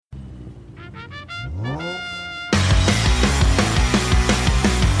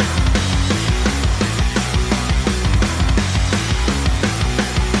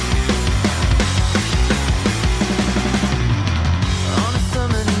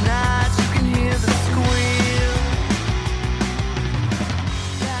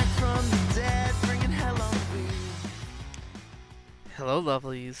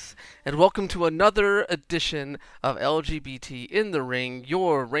lovelies, and welcome to another edition of LGBT in the Ring,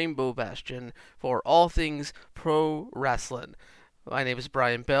 your rainbow bastion for all things pro wrestling. My name is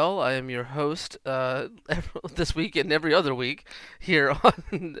Brian Bell. I am your host this week and every other week here on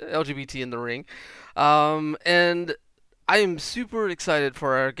LGBT in the Ring. And I am super excited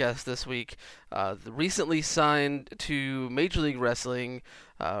for our guest this week. Recently signed to Major League Wrestling,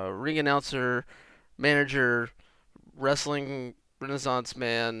 ring announcer, manager, wrestling renaissance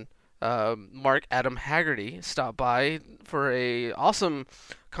man, Mark Adam Haggerty stopped by for a awesome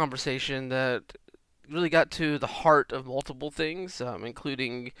conversation that really got to the heart of multiple things,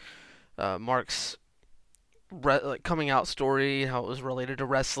 including Mark's coming out story, how it was related to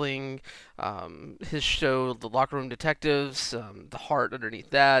wrestling, his show, The Locker Room Detectives, the heart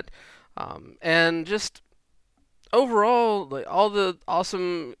underneath that, and just overall, like all the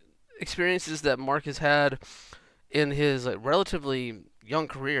awesome experiences that Mark has had in his relatively young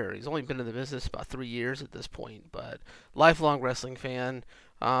career. He's only been in the business about 3 years at this point, but lifelong wrestling fan.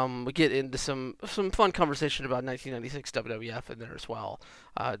 We get into some fun conversation about 1996 WWF in there as well.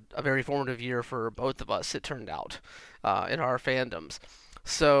 A very formative year for both of us, it turned out, in our fandoms.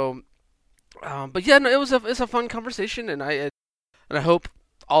 So, but yeah, no, it's a fun conversation, and I hope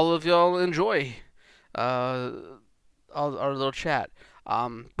all of y'all enjoy our little chat.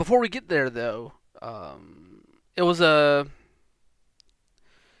 Before we get there, though, it was a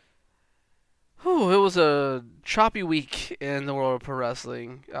choppy week in the world of pro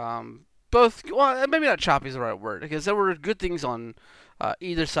wrestling. Well, maybe not choppy is the right word, because there were good things on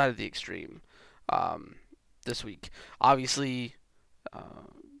either side of the extreme this week. Obviously,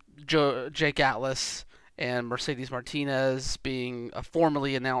 Jake Atlas and Mercedes Martinez being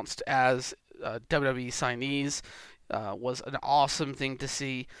formally announced as WWE signees was an awesome thing to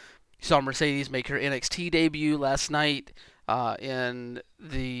see. You saw Mercedes make her NXT debut last night in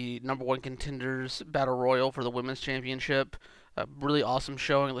the number one contenders battle royal for the women's championship. A really awesome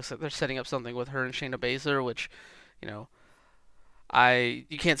showing. It looks like they're setting up something with her and Shayna Baszler, which, you know,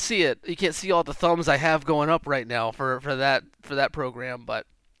 you can't see it. You can't see all the thumbs I have going up right now for that program, but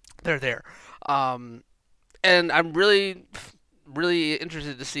they're there. And I'm really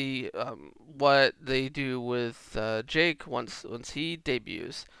interested to see what they do with Jake once he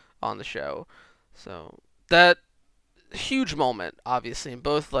debuts on the show. So that huge moment, obviously, and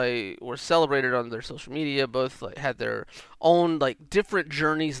both were celebrated on their social media. Both had their own different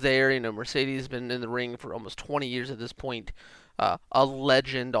journeys there. You know, Mercedes has been in the ring for almost 20 years at this point, a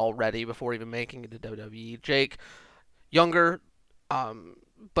legend already before even making it to WWE. Jake, younger,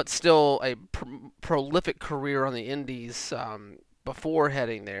 but still a prolific career on the indies before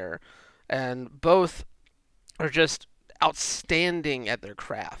heading there, and both are just outstanding at their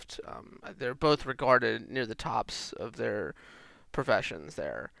craft. They're both regarded near the tops of their professions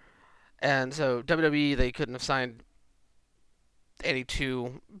there. And so WWE, they couldn't have signed any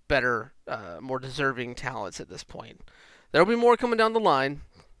two better, more deserving talents at this point. There'll be more coming down the line,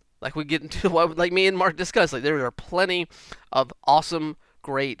 like we get into what like me and Mark discussed. Like there are plenty of awesome,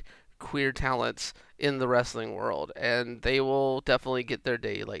 great queer talents in the wrestling world, and they will definitely get their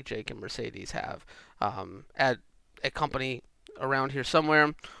day like Jake and Mercedes have at a company around here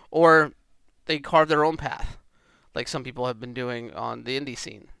somewhere, or they carve their own path, like some people have been doing on the indie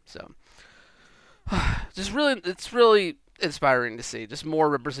scene. So, it's really inspiring to see just more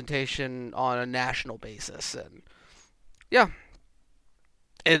representation on a national basis, and yeah,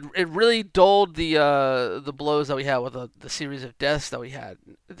 it really dulled the blows that we had with the series of deaths that we had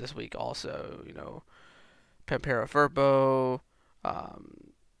this week. Also, you know, Pampera Firpo,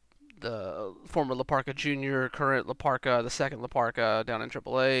 the former La Parka Jr., current La Parka, the second La Parka down in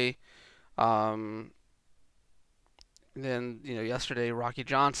AAA. Then, you know, yesterday, Rocky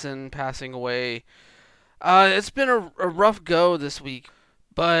Johnson passing away. It's been a rough go this week,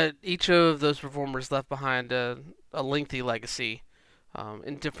 but each of those performers left behind a lengthy legacy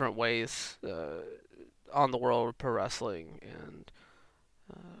in different ways on the world of pro wrestling. And,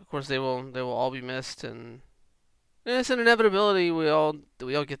 of course, they will all be missed, and it's an inevitability. We all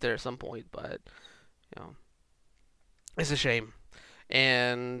get there at some point, but you know, it's a shame,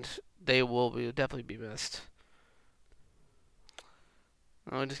 and they will definitely be missed.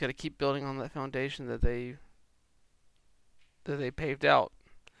 We just got to keep building on that foundation that they paved out.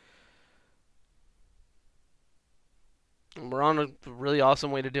 And we're on a really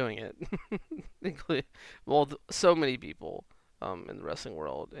awesome way to doing it. So many people in the wrestling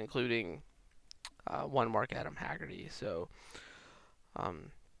world, including one Mark Adam Haggerty. So,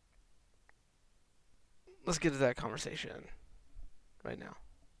 let's get to that conversation right now.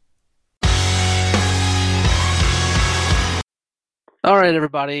 All right,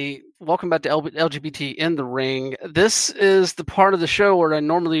 everybody. Welcome back to LGBT in the Ring. This is the part of the show where I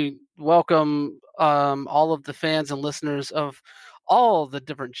normally welcome all of the fans and listeners of all the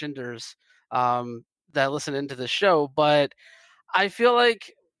different genders that listen into the show. But I feel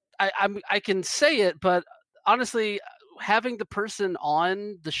like I can say it, but honestly, having the person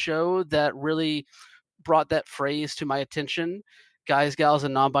on the show that really brought that phrase to my attention, guys, gals,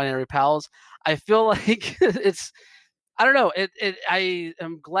 and non-binary pals, I feel like it's I don't know. I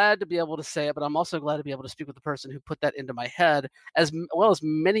am glad to be able to say it, but I'm also glad to be able to speak with the person who put that into my head, well as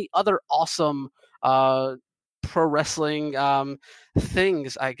many other awesome uh, pro wrestling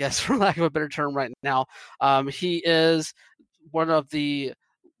things, I guess, for lack of a better term, right now. He is one of the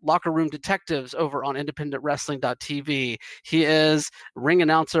locker room detectives over on independentwrestling.tv. He is ring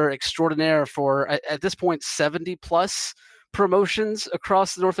announcer extraordinaire for, at this point, 70 plus promotions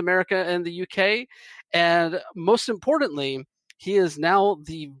across North America and the UK. And most importantly, he is now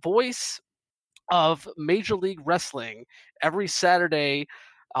the voice of Major League Wrestling every Saturday,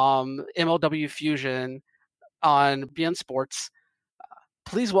 MLW Fusion on BN Sports.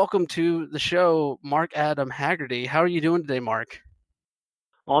 Please welcome to the show, Mark Adam Haggerty. How are you doing today, Mark?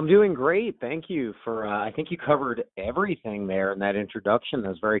 Well, I'm doing great. Thank you for, I think you covered everything there in that introduction. That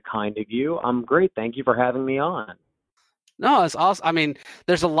was very kind of you. I'm great. Thank you for having me on. No, it's awesome. I mean,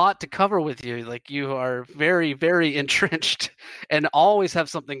 there's a lot to cover with you. Like you are very, very entrenched and always have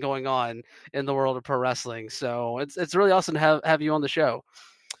something going on in the world of pro wrestling. So it's really awesome to have you on the show.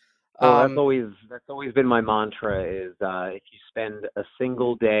 Well, Um, that's always been my mantra is if you spend a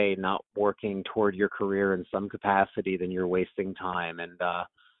single day not working toward your career in some capacity, then you're wasting time. And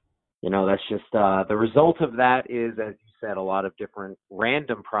that's just the result of that is, as you said, a lot of different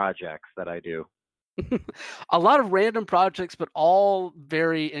random projects that I do. a lot of random projects, but all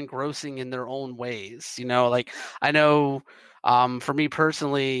very engrossing in their own ways. Like I know, for me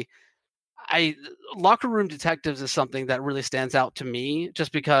personally, I locker room detectives is something that really stands out to me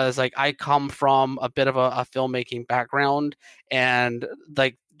just because like I come from a bit of a filmmaking background and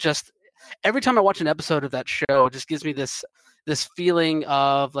like just every time I watch an episode of that show it just gives me this feeling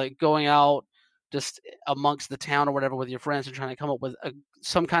of like going out just amongst the town or whatever with your friends and trying to come up with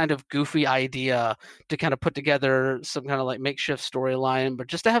some kind of goofy idea to kind of put together some kind of like makeshift storyline, but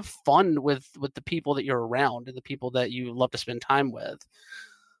just to have fun with the people that you're around and the people that you love to spend time with.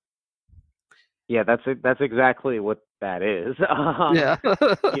 Yeah, that's exactly what that is. Yeah.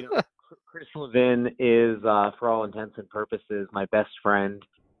 You know, Chris Levin is, for all intents and purposes, my best friend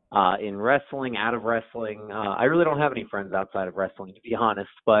in wrestling, out of wrestling. I really don't have any friends outside of wrestling, to be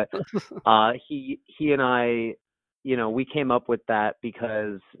honest. But he and I, we came up with that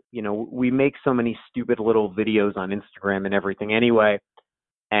because we make so many stupid little videos on Instagram and everything anyway.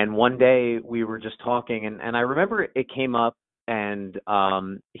 And one day we were just talking, and I remember it came up, and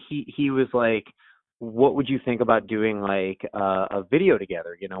he was like, "What would you think about doing like a video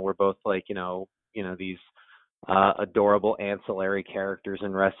together?" We're both like, these adorable ancillary characters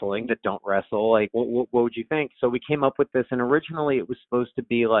in wrestling that don't wrestle. Like, what would you think? So we came up with this, and originally it was supposed to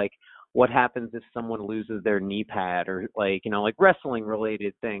be like, what happens if someone loses their knee pad, or like, like wrestling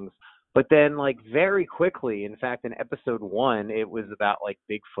related things. But then, like, very quickly, in fact, in episode one, it was about like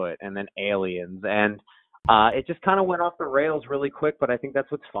Bigfoot and then aliens, and it just kind of went off the rails really quick. But I think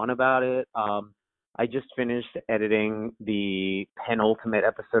that's what's fun about it. I just finished editing the penultimate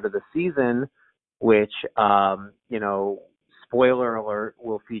episode of the season, which, spoiler alert,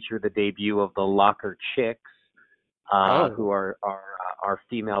 will feature the debut of the Locker Chicks, Oh. who are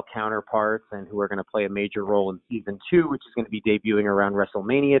female counterparts and who are going to play a major role in season two, which is going to be debuting around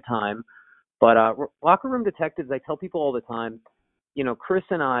WrestleMania time. But Locker Room Detectives, I tell people all the time, Chris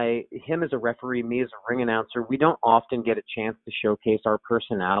and I, him as a referee, me as a ring announcer, we don't often get a chance to showcase our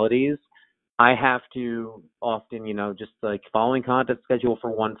personalities. I have to often, just like following content schedule for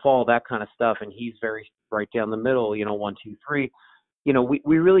one fall, that kind of stuff. And he's very right down the middle, one, two, three.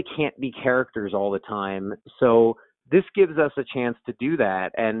 We really can't be characters all the time. So this gives us a chance to do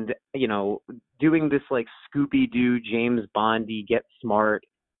that. And, doing this like Scooby Doo, James Bondy, Get Smart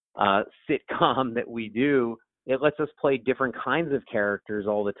sitcom that we do, it lets us play different kinds of characters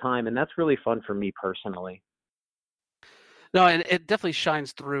all the time. And that's really fun for me personally. No, and it definitely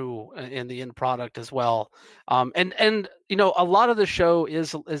shines through in the end product as well. And a lot of the show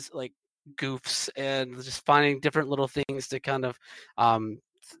is like goofs and just finding different little things to kind of um,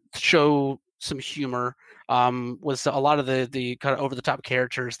 show some humor. Was a lot of the kind of over the top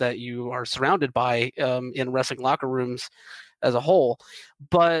characters that you are surrounded by in wrestling locker rooms as a whole.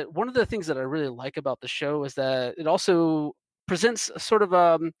 But one of the things that I really like about the show is that it also presents a sort of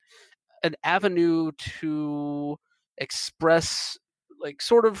an avenue to express like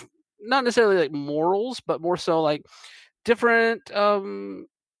sort of not necessarily like morals, but more so like different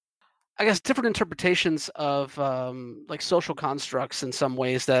I guess different interpretations of like social constructs in some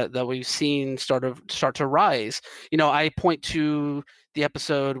ways that we've seen start to rise. I point to the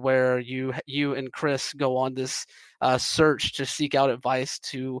episode where you and Chris go on this search to seek out advice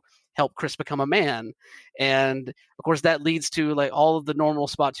to help Chris become a man, and of course that leads to like all of the normal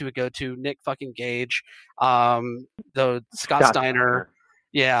spots you would go to: Nick fucking Gage, the Scott Scott Steiner. Steiner.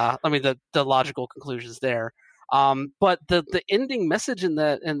 Yeah, I mean the logical conclusions there. But the ending message in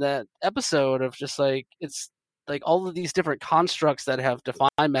that episode of just like it's like all of these different constructs that have defined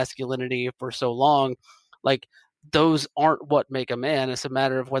masculinity for so long, like those aren't what make a man. It's a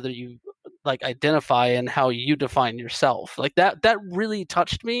matter of whether you like identify and how you define yourself. Like that really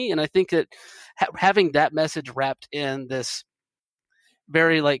touched me, and I think that having that message wrapped in this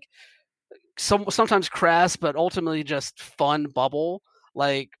very like sometimes crass but ultimately just fun bubble,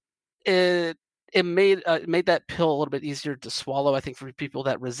 like it it made that pill a little bit easier to swallow, I think, for people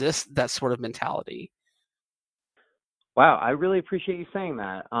that resist that sort of mentality. Wow, I really appreciate you saying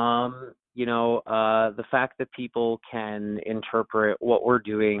that. The fact that people can interpret what we're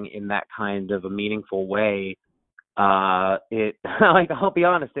doing in that kind of a meaningful way, it like I'll be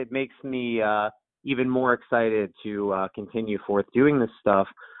honest, it makes me even more excited to continue forth doing this stuff.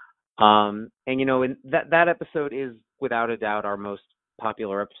 And in that episode is without a doubt our most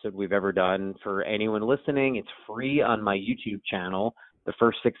popular episode we've ever done. For anyone listening, it's free on my YouTube channel. The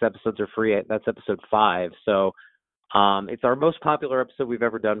first 6 episodes are free. That's episode 5. So it's our most popular episode we've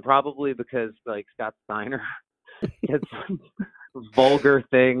ever done, probably because like Scott Steiner gets vulgar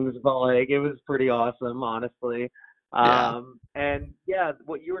things, but like it was pretty awesome, honestly. Yeah. And yeah,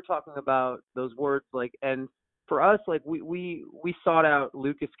 what you were talking about, those words, like, and for us, like we sought out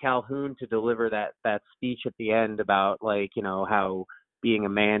Lucas Calhoun to deliver that speech at the end about like how being a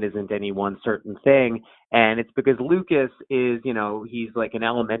man isn't any one certain thing, and it's because Lucas is he's like an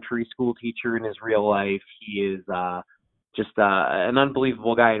elementary school teacher in his real life. He is just an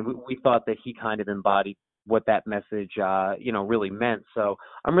unbelievable guy, and we thought that he kind of embodied what that message really meant. So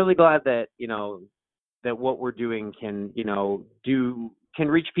I'm really glad that that what we're doing can can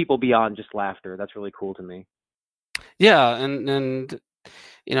reach people beyond just laughter. That's really cool to me. Yeah, and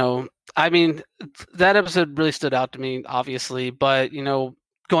you know, I mean, that episode really stood out to me, obviously, but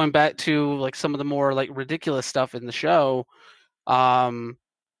going back to like some of the more like ridiculous stuff in the show, um,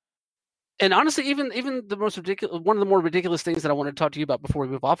 and honestly, even the most ridiculous, one of the more ridiculous things that I wanted to talk to you about before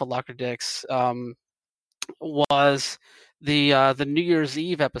we move off of Locker Dicks, was the New Year's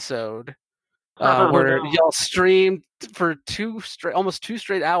Eve episode Oh where no. y'all streamed for almost 2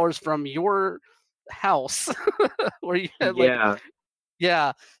 straight hours from your house, where you had like Yeah.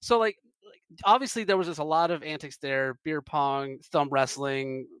 yeah. So like obviously there was just a lot of antics there: beer pong, thumb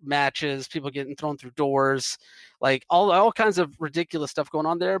wrestling matches, people getting thrown through doors, like all kinds of ridiculous stuff going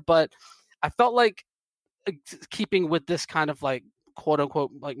on there. But I felt like keeping with this kind of like quote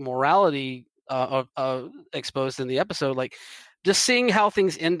unquote like morality exposed in the episode, like just seeing how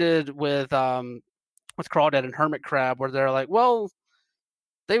things ended with Crawdad and Hermit Crab, where they're like, well,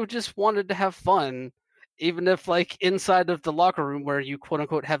 they just wanted to have fun, even if like inside of the locker room where you quote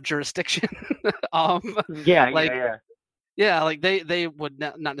unquote have jurisdiction. um, Yeah, like yeah, yeah. yeah, like they would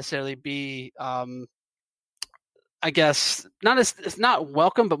not necessarily be I guess not as it's not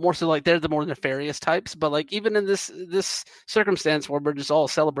welcome, but more so like they're the more nefarious types. But like even in this circumstance where we're just all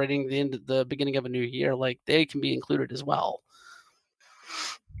celebrating the beginning of a new year, like they can be included as well.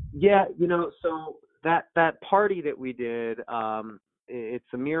 Yeah, so that party that we did,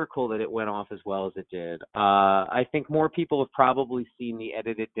 it's a miracle that it went off as well as it did. I think more people have probably seen the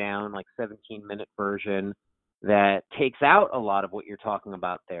edited down, like 17-minute version that takes out a lot of what you're talking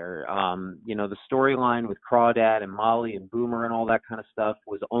about there. The storyline with Crawdad and Molly and Boomer and all that kind of stuff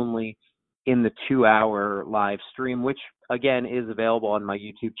was only in the 2-hour live stream, which again is available on my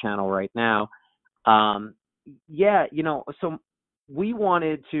YouTube channel right now. Um, yeah, so we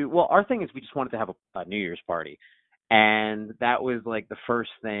wanted to, well, our thing is we just wanted to have a New Year's party. And that was like the first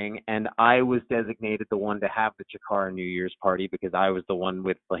thing. And I was designated the one to have the Chikara New Year's party because I was the one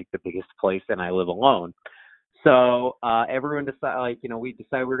with like the biggest place and I live alone. So everyone decided, like, we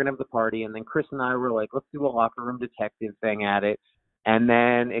decided we were going to have the party. And then Chris and I were like, let's do a locker room detective thing at it. And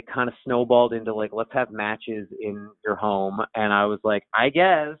then it kind of snowballed into like, let's have matches in your home. And I was like, I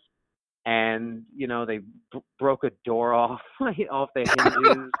guess. And they broke a door off off the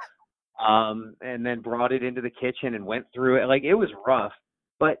hinges, and then brought it into the kitchen and went through it. Like it was rough,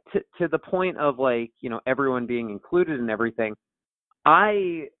 but to the point of like everyone being included and everything.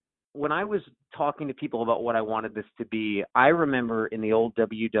 I when I was talking to people about what I wanted this to be, I remember in the old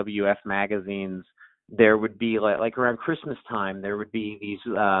WWF magazines, there would be like around Christmas time, there would be these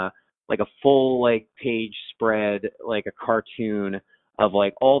like a full like page spread, like a cartoon of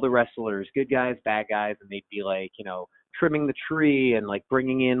like all the wrestlers, good guys, bad guys, and they'd be like, trimming the tree and like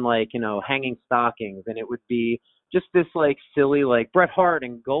bringing in like, hanging stockings, and it would be just this like silly like Bret Hart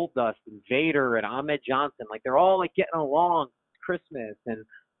and Goldust and Vader and Ahmed Johnson, like they're all like getting along Christmas, and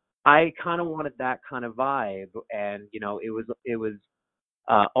I kind of wanted that kind of vibe, and it was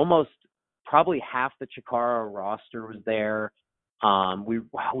almost probably half the Chikara roster was there. We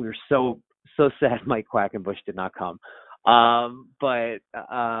were so sad Mike Quackenbush did not come. But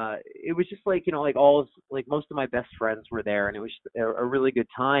it was just like like like most of my best friends were there, and it was a really good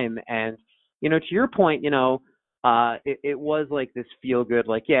time. And to your point, it was like this feel good,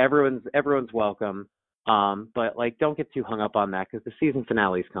 like yeah, everyone's welcome. But like don't get too hung up on that because the season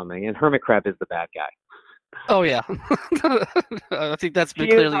finale's coming, and Hermit Crab is the bad guy. Oh yeah, I think that's She been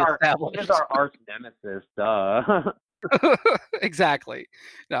is clearly our she is established. our arch nemesis. Duh. Exactly.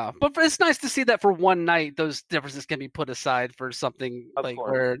 No, but it's nice to see that for one night, those differences can be put aside for something Of like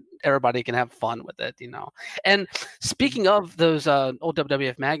course. where everybody can have fun with it. And Mhm. speaking of those old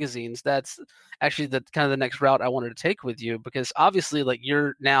WWF magazines, that's actually the kind of the next route I wanted to take with you because obviously, like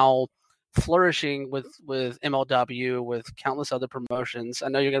you're now flourishing with MLW with countless other promotions. I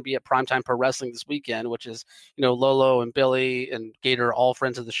know you're going to be at Primetime Pro Wrestling this weekend, which is Lolo and Billy and Gator, all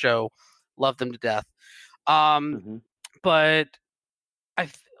friends of the show, love them to death. Um, Mhm. but I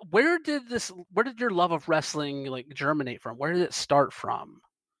th- where did your love of wrestling like germinate from? Where did it start from?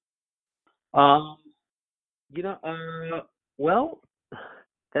 Um, you know, uh, well,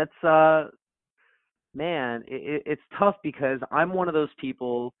 that's man, it's tough because I'm one of those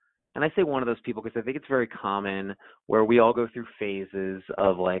people, and I say one of those people because I think it's very common where we all go through phases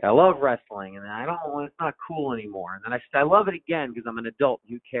of like, I love wrestling, and then I don't, it's not cool anymore, and then I love it again because I'm an adult.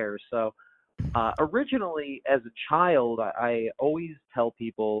 Who cares? So, originally as a child, I always tell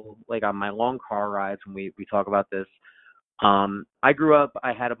people like on my long car rides when we talk about this. I grew up.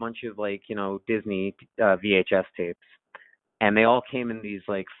 I had a bunch of like Disney VHS tapes, and they all came in these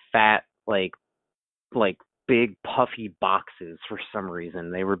like fat like big puffy boxes for some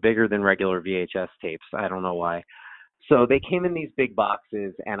reason. They were bigger than regular VHS tapes. I don't know why. So they came in these big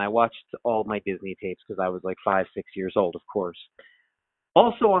boxes, and I watched all my Disney tapes because I was like 5, 6 years old, of course.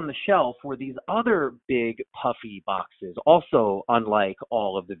 Also on the shelf were these other big puffy boxes, also unlike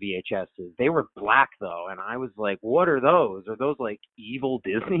all of the VHSs. They were black though, and I was like, "What are those? Are those like evil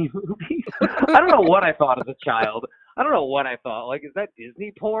Disney movies?" I don't know what I thought as a child. I don't know what I thought. Like, is that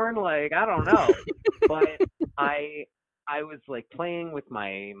Disney porn? Like, I don't know. But I I was like playing with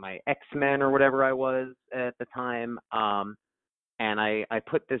my X-Men or whatever I was at the time. And I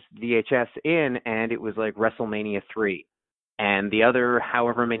put this VHS in, and it was like WrestleMania 3, and the other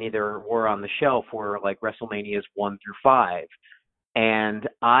however many there were on the shelf were like WrestleManias 1 through 5. And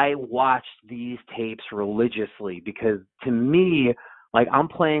I watched these tapes religiously because to me, like I'm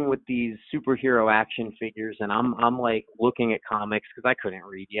playing with these superhero action figures, and I'm like looking at comics because I couldn't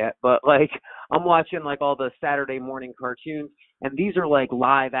read yet, but like I'm watching like all the Saturday morning cartoons, and these are like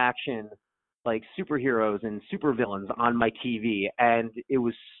live action like superheroes and supervillains on my TV, and it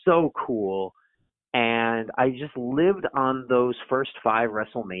was so cool. And I just lived on those first 5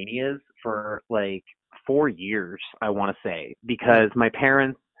 WrestleManias for like 4 years, I want to say, Mm. because my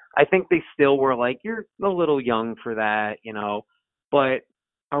parents, I think they still were like, "You're a little young for that," But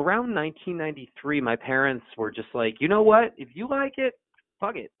around 1993, my parents were just like, "You know what? If you like it,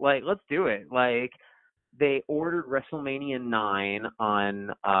 fuck it. Like, let's do it." Like, they ordered WrestleMania 9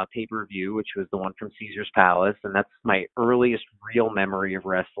 on pay-per-view, which was the one from Caesar's Palace, and that's my earliest real memory of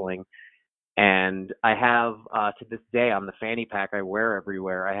wrestling. And I have to this day on the fanny pack I wear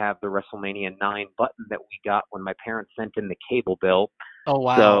everywhere, I have the WrestleMania 9 button that we got when my parents sent in the cable bill. Oh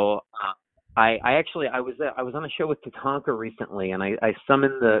wow. So I actually I was on a show with Tatanka recently, and I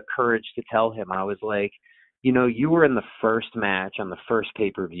summoned the courage to tell him. I was like, you were in the first match on the first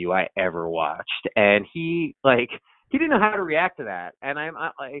pay-per-view I ever watched, and he didn't know how to react to that. And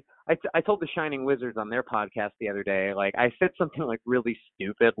I told the Shining Wizards on their podcast the other day, like I said something like really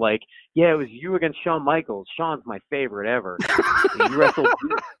stupid, like, "Yeah, it was you against Shawn Michaels. Shawn's my favorite ever. You wrestled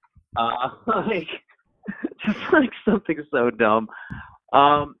you." Like just like something so dumb.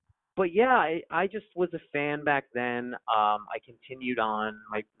 Um, but yeah, I just was a fan back then. I continued on.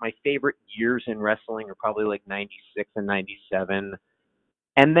 My favorite years in wrestling are probably like 96 and 97.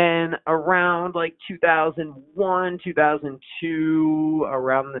 And then around like 2001, 2002,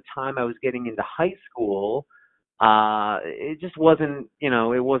 around the time I was getting into high school, it just wasn't,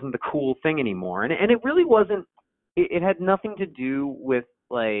 it wasn't the cool thing anymore. And it really wasn't, it had nothing to do with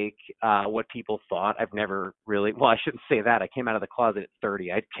like what people thought. I've never really, well, I shouldn't say that. I came out of the closet at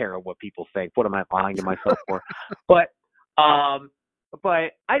 30. I care what people think. What am I lying to myself for? But um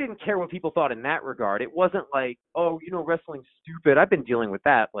but I didn't care what people thought in that regard. It wasn't like, oh, wrestling's stupid. I've been dealing with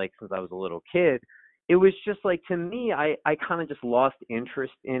that like since I was a little kid. It was just like, to me, I kind of just lost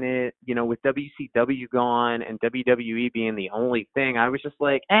interest in it, with WCW gone and WWE being the only thing. I was just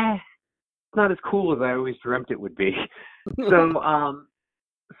like, it's not as cool as I always dreamt it would be. So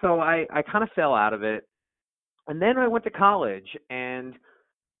I kind of fell out of it. And then I went to college, and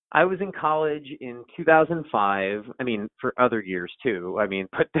I was in college in 2005. I mean, for other years too. I mean,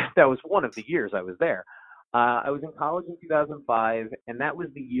 but that was one of the years I was there. I was in college in 2005, and that was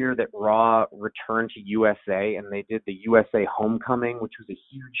the year that Raw returned to USA, and they did the USA Homecoming, which was a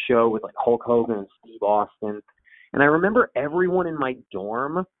huge show with like Hulk Hogan and Steve Austin. And I remember everyone in my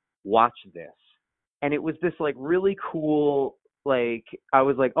dorm watched this, and it was this like really cool. Like, I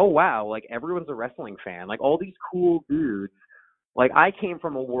was like, oh wow, like everyone's a wrestling fan. Like all these cool dudes, like I came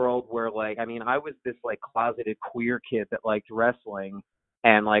from a world where like, I mean, I was this like closeted queer kid that liked wrestling,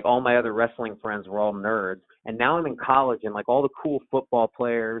 and like all my other wrestling friends were all nerds. And now I'm in college, and like all the cool football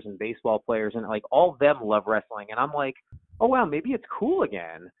players and baseball players and like all of them love wrestling, and I'm like, oh wow, maybe it's cool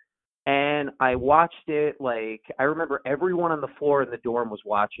again. And I watched it. Like, I remember everyone on the floor in the dorm was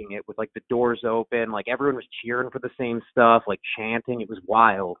watching it with like the doors open, like everyone was cheering for the same stuff, like chanting. It was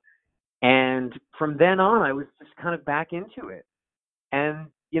wild. And from then on, I was just kind of back into it. And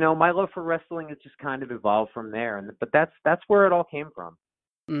my love for wrestling has just kind of evolved from there. And but that's where it all came from.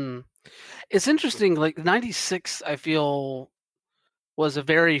 Mm. It's interesting. Like '96, I feel was a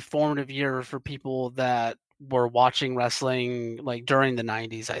very formative year for people that were watching wrestling like during the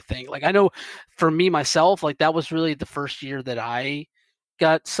 '90s. I think. Like I know, for me myself, like that was really the first year that I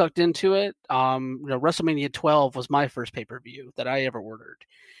got sucked into it. WrestleMania 12 was my first pay per view that I ever ordered,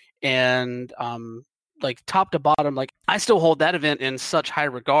 and like top to bottom, like I still hold that event in such high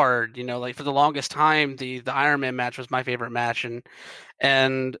regard. Like for the longest time, the Iron Man match was my favorite match,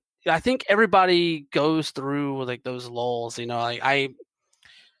 and I think everybody goes through like those lulls. Like I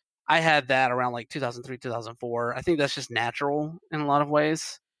had that around like 2003, 2004. I think that's just natural in a lot of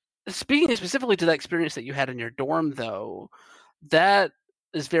ways. Speaking specifically to that experience that you had in your dorm, though, that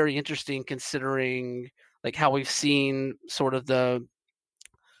is very interesting considering like how we've seen sort of the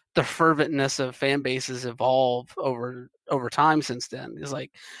ferventness of fan bases evolve over time since then. Is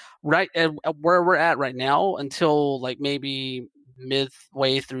like right at where we're at right now until like maybe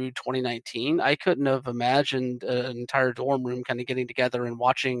midway through 2019, I couldn't have imagined an entire dorm room kind of getting together and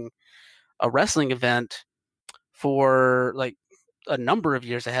watching a wrestling event for like a number of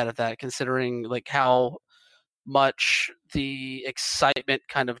years ahead of that, considering like how much the excitement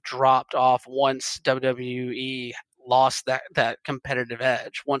kind of dropped off once WWE lost that competitive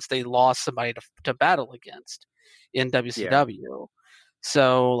edge, once they lost somebody to battle against in Yeah. WCW.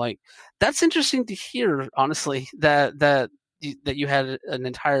 So like that's interesting to hear, honestly, that you had an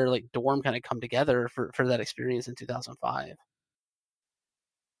entire like dorm kind of come together for that experience in 2005.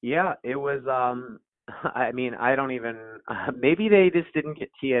 Yeah, it was I mean, I don't even maybe they just didn't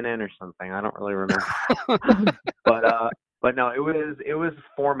get TNN or something. I don't really remember. But but no, it was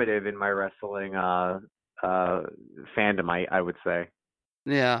formative in my wrestling uh fandom, I would say.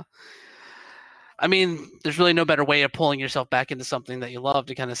 Yeah. I mean, there's really no better way of pulling yourself back into something that you love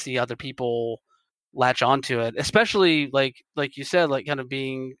to kind of see other people latch onto it, especially like you said, like kind of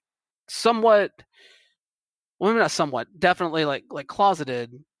being somewhat, well, maybe not somewhat, definitely like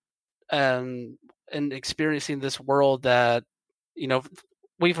closeted and experiencing this world that you know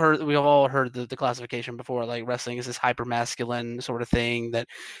we've all heard the classification before, like wrestling is this hyper masculine sort of thing that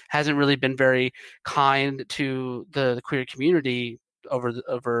hasn't really been very kind to the queer community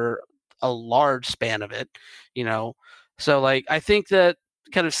over a large span of it, you know. So like I think that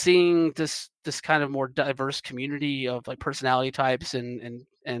kind of seeing this kind of more diverse community of like personality types and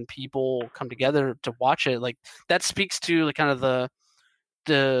people come together to watch it, like that speaks to like kind of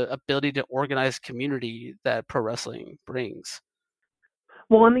the ability to organize community that pro wrestling brings.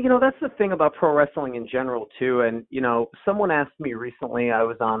 Well, and that's the thing about pro wrestling in general too. And someone asked me recently. I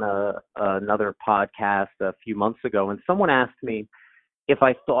was on another podcast a few months ago, and someone asked me if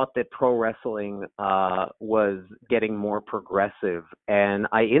I thought that pro wrestling was getting more progressive, and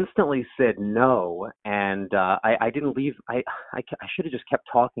I instantly said no. And I didn't leave. I should have just kept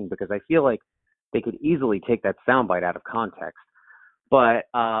talking because I feel like they could easily take that soundbite out of context. But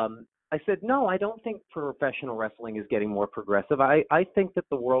I said, no, I don't think professional wrestling is getting more progressive. I think that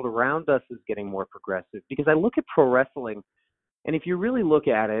the world around us is getting more progressive because I look at pro wrestling, and if you really look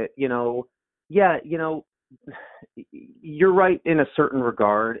at it, yeah, you're right in a certain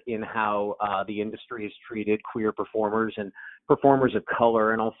regard in how the industry has treated queer performers and performers of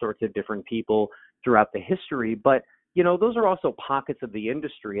color and all sorts of different people throughout the history. But, those are also pockets of the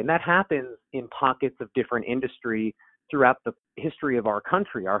industry, and that happens in pockets of different industry throughout the history of our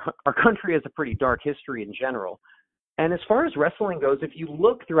country. Our country has a pretty dark history in general. And as far as wrestling goes, if you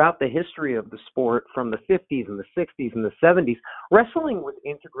look throughout the history of the sport from the 50s and the 60s and the 70s, wrestling was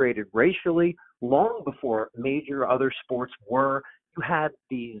integrated racially long before major other sports were. You had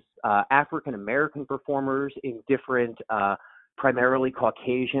these African American performers in different, primarily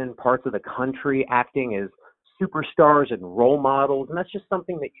Caucasian parts of the country acting as superstars and role models. And that's just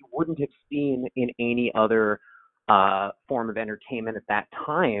something that you wouldn't have seen in any other form of entertainment at that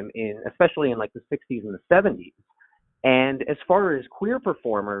time, especially in like the 60s and the 70s. And as far as queer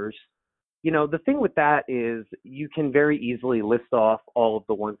performers, the thing with that is you can very easily list off all of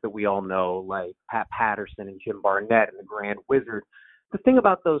the ones that we all know, like Pat Patterson and Jim Barnett and the Grand Wizard. The thing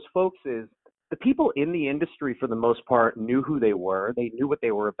about those folks is the people in the industry, for the most part, knew who they were. They knew what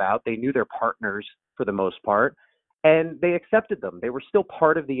they were about. They knew their partners for the most part, and they accepted them. They were still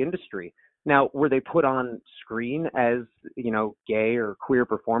part of the industry. Now, were they put on screen as, gay or queer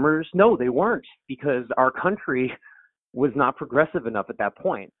performers? No, they weren't, because our country was not progressive enough at that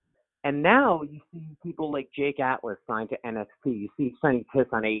point. And now you see people like Jake Atlas signed to NXT. You see Sonny Kiss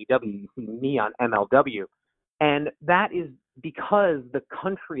on AEW. You see me on MLW. And that is because the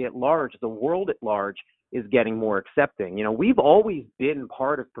country at large, the world at large, is getting more accepting. We've always been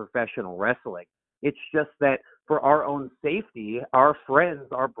part of professional wrestling. It's just that for our own safety, our friends,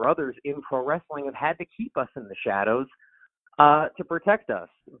 our brothers in pro wrestling have had to keep us in the shadows to protect us.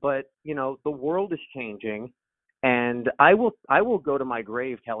 But, the world is changing. And I will go to my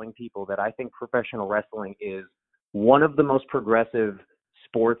grave telling people that I think professional wrestling is one of the most progressive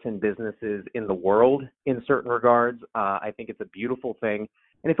sports and businesses in the world in certain regards. I think it's a beautiful thing.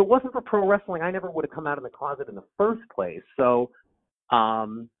 And if it wasn't for pro wrestling, I never would have come out of the closet in the first place. So,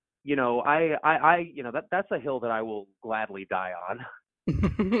 that's a hill that I will gladly die on.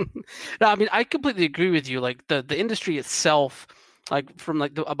 No, I mean, I completely agree with you. Like the industry itself, like from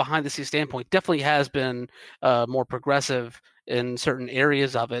like a behind the scenes standpoint, definitely has been more progressive in certain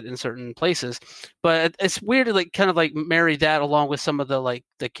areas of it in certain places. But it's weird to like kind of like marry that along with some of the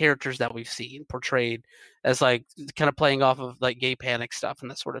characters that we've seen portrayed as like kind of playing off of like gay panic stuff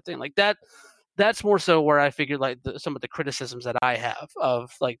and that sort of thing. Like that. That's more so where I figured like some of the criticisms that I have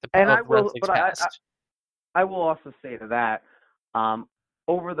of like And of wrestling's past. I will also say to that,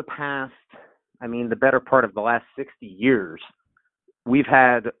 over the past, the better part of the last 60 years, we've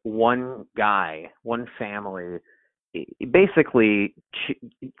had one guy, one family, basically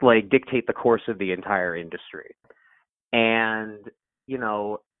like dictate the course of the entire industry. And,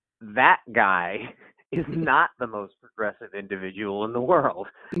 that guy is not the most progressive individual in the world,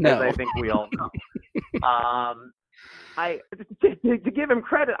 as I No. think we all know. I to give him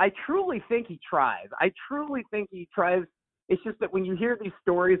credit, I truly think he tries. I truly think he tries. It's just that when you hear these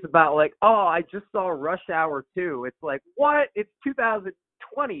stories about like, oh, I just saw Rush Hour 2, it's like, what? It's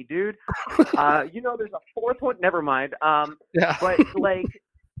 2020, dude. There's a fourth one. Never mind. Yeah. But like,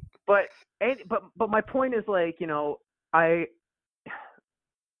 but my point is like, I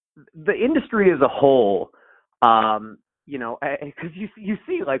the industry as a whole, because you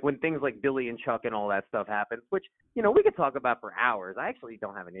see like when things like Billy and Chuck and all that stuff happens, which we could talk about for hours. I actually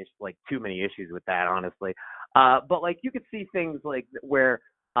don't have an issue, like too many issues with that, honestly. But like you could see things like where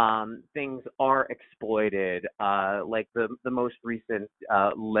things are exploited, like the most recent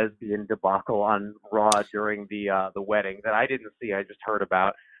lesbian debacle on Raw during the wedding that I didn't see, I just heard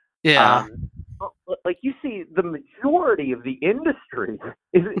about. Yeah. Like you see, the majority of the industry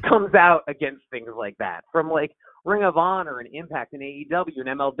comes out against things like that, from like Ring of Honor and Impact and AEW and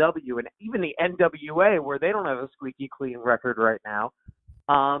MLW and even the NWA, where they don't have a squeaky clean record right now.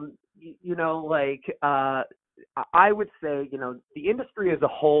 I would say, the industry as a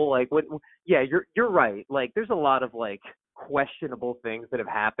whole, like, yeah, you're right. Like, there's a lot of like questionable things that have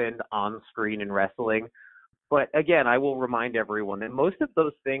happened on screen in wrestling. But again, I will remind everyone that most of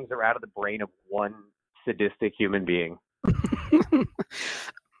those things are out of the brain of one sadistic human being.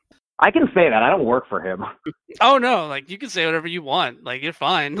 I can say that. I don't work for him. Oh no, like you can say whatever you want. Like you're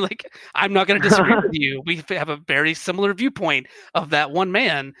fine. Like I'm not going to disagree with you. We have a very similar viewpoint of that one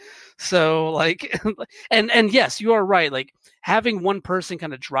man. So like, and yes, you are right. Like having one person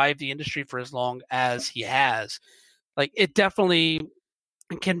kind of drive the industry for as long as he has, like it definitely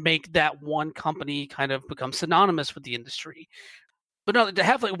can make that one company kind of become synonymous with the industry. But no, to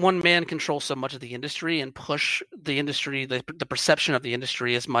have like one man control so much of the industry and push the industry, the perception of the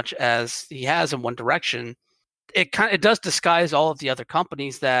industry as much as he has in one direction, it does disguise all of the other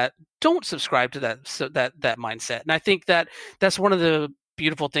companies that don't subscribe to that mindset. And I think that that's one of the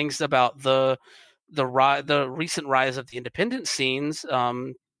beautiful things about the recent rise of the independent scenes.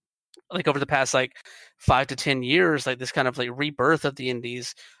 Like over the past like 5 to 10 years, like this kind of like rebirth of the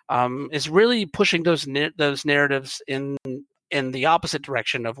indies, is really pushing those narratives in the opposite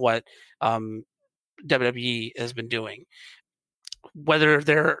direction of what um, WWE has been doing, whether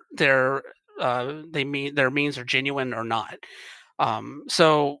their means are genuine or not.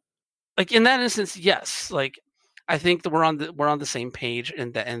 So like in that instance, yes, like I think that we're on the same page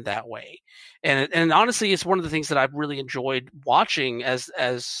in that way, and honestly, it's one of the things that I've really enjoyed watching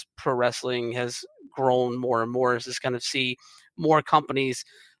as pro wrestling has grown more and more, is just kind of see more companies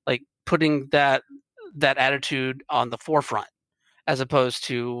like putting that attitude on the forefront as opposed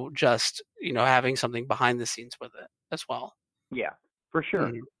to just having something behind the scenes with it as well. Yeah, for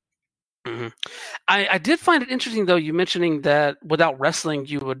sure. Mhm. Mhm. I did find it interesting though, you mentioning that without wrestling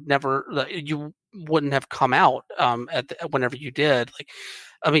you wouldn't have come out whenever you did. Like,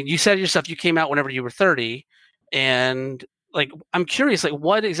 I mean, you said yourself you came out whenever you were 30, and like I'm curious, like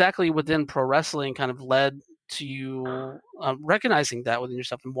what exactly within pro wrestling kind of led to you recognizing that within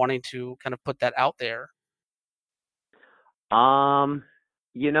yourself and wanting to kind of put that out there. Um,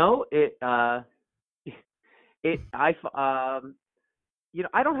 it it I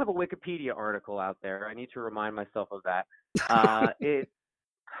don't have a Wikipedia article out there. I need to remind myself of that. It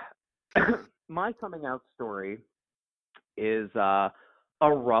My coming out story is a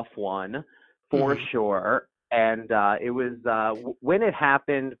rough one for Hmm. sure. And it was when it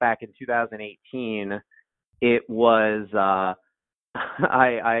happened back in 2018. It was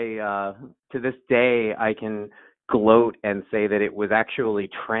I to this day I can gloat and say that it was actually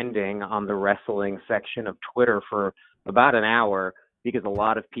trending on the wrestling section of Twitter for about an hour because a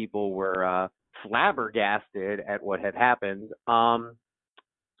lot of people were flabbergasted at what had happened.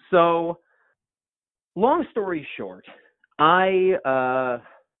 So long story short, I uh,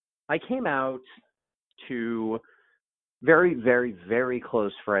 I came out to very, very, very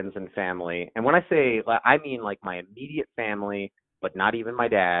close friends and family. And when I say, I mean like my immediate family, but not even my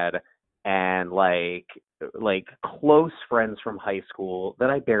dad, and like close friends from high school that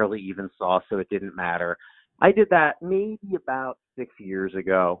I barely even saw, so it didn't matter. I did that maybe about 6 years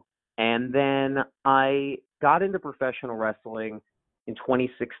ago, and then I got into professional wrestling in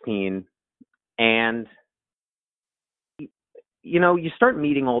 2016, and you start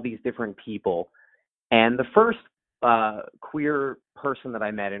meeting all these different people, and the first queer person that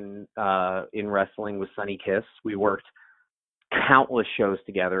I met in wrestling was Sonny Kiss. We worked countless shows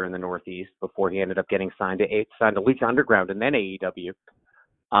together in the Northeast before he ended up getting signed to Lucha Underground and then AEW.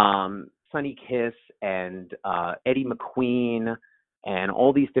 Sonny Kiss and Eddie McQueen and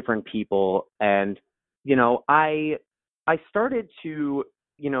all these different people, and I started to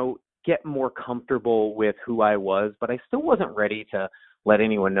get more comfortable with who I was, but I still wasn't ready to let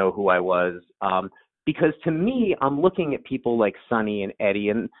anyone know who I was. Because to me, I'm looking at people like Sonny and Eddie,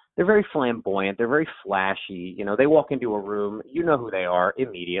 and they're very flamboyant, they're very flashy. They walk into a room, you know who they are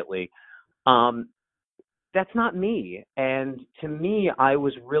immediately. Um, that's not me. And to me, I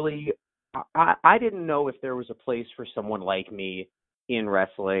was really, I didn't know if there was a place for someone like me in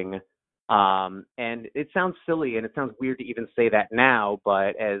wrestling. And it sounds silly and it sounds weird to even say that now,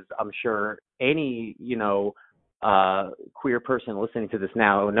 but as I'm sure any, queer person listening to this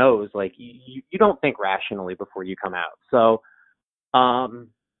now knows, like you don't think rationally before you come out. Um,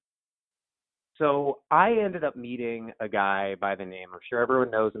 so I ended up meeting a guy by the name, I'm sure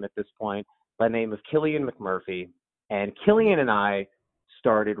everyone knows him at this point, by the name of Killian McMurphy. And Killian and I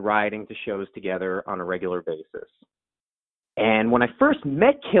started riding to shows together on a regular basis. And when I first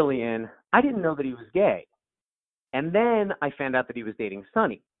met Killian, I didn't know that he was gay. And then I found out that he was dating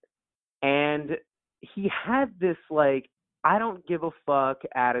Sunny. And he had this like, I don't give a fuck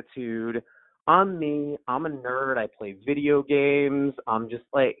attitude. I'm me. I'm a nerd. I play video games. I'm just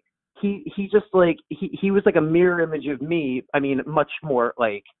like he just like he was like a mirror image of me. I mean, much more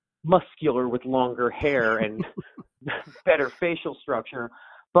like muscular with longer hair and better facial structure.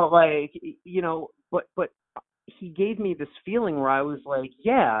 But like but he gave me this feeling where I was like,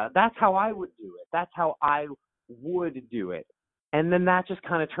 yeah, that's how I would do it. That's how I would do it. And then that just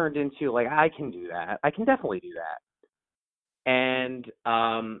kind of turned into like, I can do that. I can definitely do that. And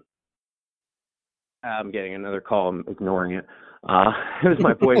I'm getting another call. I'm ignoring it. It was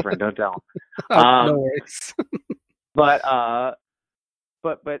my boyfriend. Don't tell him. Oh, no Um, worries. but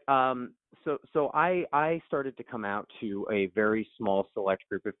but I started to come out to a very small select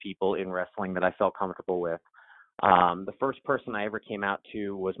group of people in wrestling that I felt comfortable with. The first person I ever came out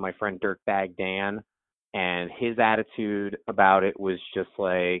to was my friend Dirtbag Dan, and his attitude about it was just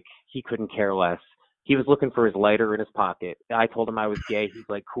like he couldn't care less. He was looking for his lighter in his pocket. I told him I was gay. He's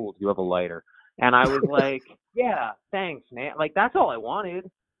like, "Cool, do you have a lighter?" And I was like, "Yeah, thanks, man." Like that's all I wanted.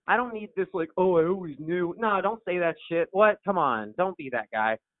 I don't need this like, "Oh, I always knew." No, don't say that shit. What? Come on, don't be that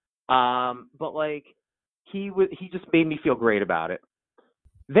guy. But like he just made me feel great about it.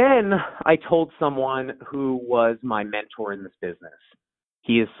 Then I told someone who was my mentor in this business.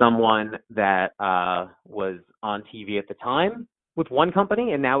 He is someone that was on TV at the time with one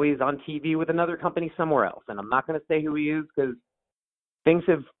company, and now he's on TV with another company somewhere else. And I'm not going to say who he is because things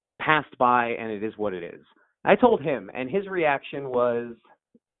have passed by, and it is what it is. I told him, and his reaction was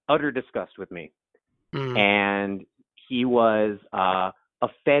utter disgust with me, Mm. and he was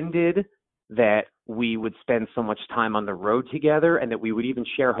offended that we would spend so much time on the road together and that we would even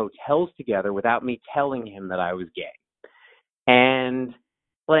share hotels together without me telling him that I was gay. And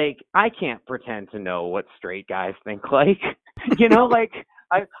like I can't pretend to know what straight guys think like. Like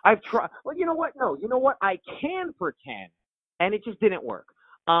I've tried. Well, you know what? No, you know what? I can pretend, and it just didn't work.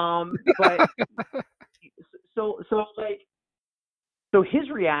 But like so his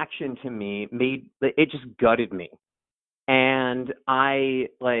reaction to me made it just gutted me, and I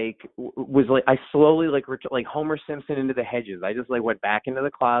like was like I slowly like Homer Simpson into the hedges. I just like went back into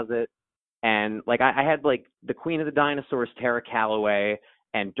the closet, and like I had like the Queen of the Dinosaurs, Tara Calloway,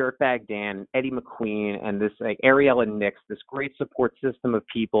 and Dirtbag Dan, and Eddie McQueen, and this like Ariel and Nix, this great support system of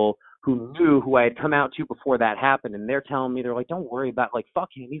people who knew who I had come out to before that happened, and they're telling me they're like, don't worry about like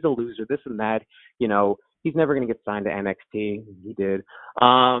fuck him, he's a loser, this and that, you know. He's never gonna get signed to NXT. He did.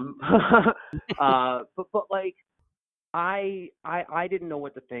 But like I didn't know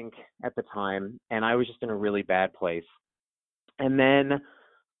what to think at the time, and I was just in a really bad place. And then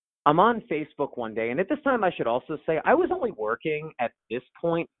I'm on Facebook one day, and at this time I should also say I was only working at this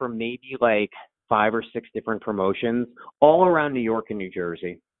point for maybe like 5 or 6 different promotions all around New York and New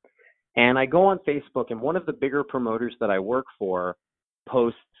Jersey. And I go on Facebook, and one of the bigger promoters that I work for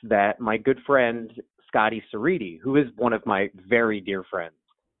posts that my good friend Scotty Cerriti, who is one of my very dear friends,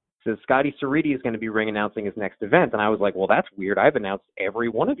 says Scotty Cerriti is going to be ring announcing his next event. And I was like, well, that's weird. I've announced every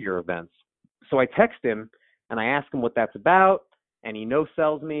one of your events. So I text him and I ask him what that's about, and he no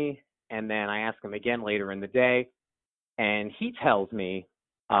sells me. And then I ask him again later in the day, and he tells me,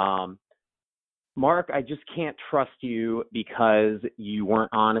 Mark, I just can't trust you because you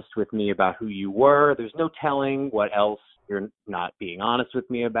weren't honest with me about who you were. There's no telling what else you're not being honest with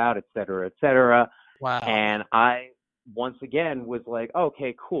me about, et cetera, et cetera. Wow. And I once again was like,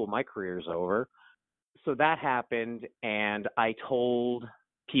 okay, cool, my career's over. So that happened, and I told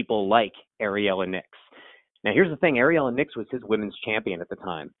people like Ariella Nix. Now, here's the thing. Ariella Nix was his women's champion at the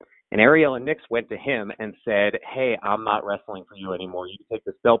time. And Ariella Nix went to him and said, hey, I'm not wrestling for you anymore. You can take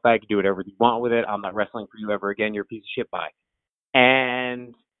this belt back, do whatever you want with it. I'm not wrestling for you ever again. You're a piece of shit. Bye.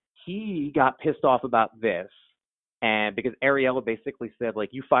 And he got pissed off about this. And because Ariella basically said, like,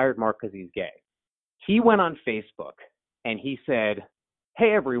 you fired Mark because he's gay. He went on Facebook and he said,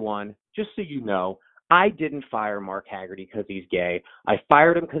 hey, everyone, just so you know, I didn't fire Mark Haggerty because he's gay. I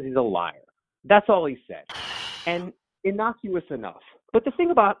fired him because he's a liar. That's all he said. And innocuous enough. But the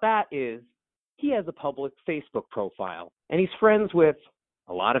thing about that is he has a public Facebook profile, and he's friends with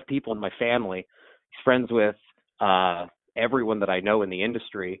a lot of people in my family. He's friends with everyone that I know in the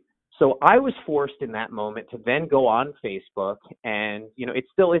industry. So I was forced in that moment to then go on Facebook, and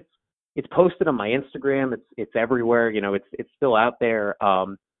it's posted on my Instagram. It's everywhere. It's still out there.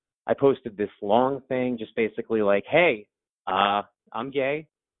 I posted this long thing, just basically like, hey, I'm gay.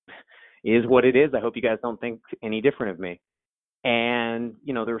 Is what it is. I hope you guys don't think any different of me. And,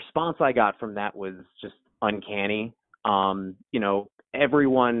 the response I got from that was just uncanny.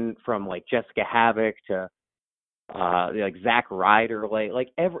 Everyone from like Jessica Havoc to like Zack Ryder,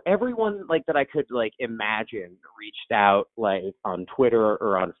 everyone like that I could like imagine reached out like on Twitter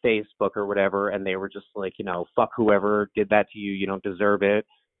or on Facebook or whatever, and they were just like, fuck whoever did that to you. You don't deserve it.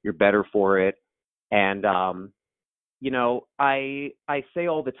 You're better for it. And I say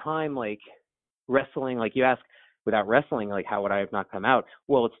all the time, like, wrestling, like you ask, without wrestling, like, how would I have not come out?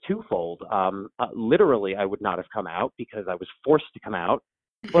 Well, it's twofold. Literally, I would not have come out because I was forced to come out,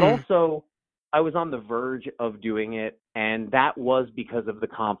 but Mm. also I was on the verge of doing it, and that was because of the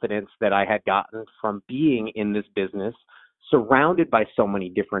confidence that I had gotten from being in this business, surrounded by so many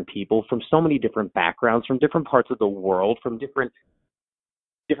different people from so many different backgrounds, from different parts of the world, from different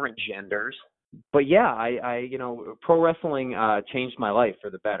genders. but yeah, pro wrestling changed my life for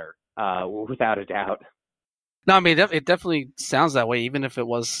the better, without a doubt. No, I mean it definitely sounds that way, even if it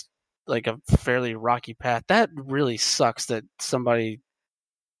was like a fairly rocky path. That really sucks that somebody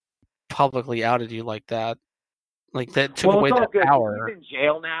publicly outed you like that. Like that took Well, it's away all that good because he's power. in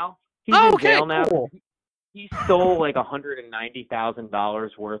jail now. He's Oh, in okay, jail now because cool. he stole like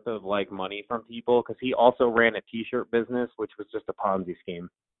 $190,000 worth of like money from people because he also ran a T-shirt business, which was just a Ponzi scheme.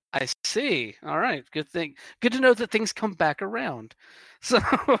 I see. All right, good thing. Good to know that things come back around. So,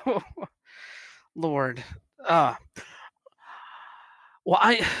 Lord, uh, well,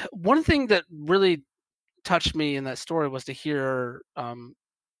 I one thing that really touched me in that story was to hear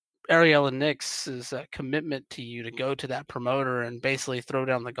Ariel and Nick's commitment to you to go to that promoter and basically throw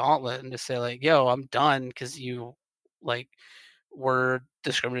down the gauntlet and just say like, "Yo, I'm done," because you like were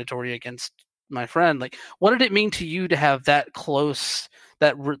discriminatory against my friend. Like, what did it mean to you to have that close,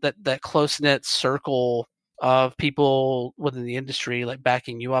 that close knit circle of people within the industry like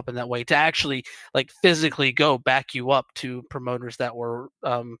backing you up in that way to actually like physically go back you up to promoters that were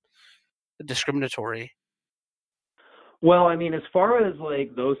discriminatory? Well, I mean, as far as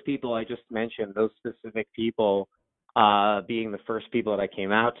like those people I just mentioned, those specific people, being the first people that I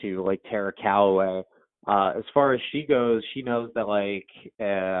came out to, like Tara Calloway, as far as she goes, she knows that like,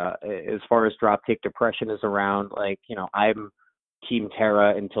 as far as dropkick depression is around, like, I'm Team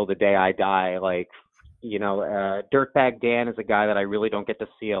Tara until the day I die. Like, Dirtbag Dan is a guy that I really don't get to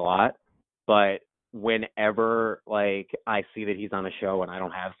see a lot, but whenever like I see that he's on a show and I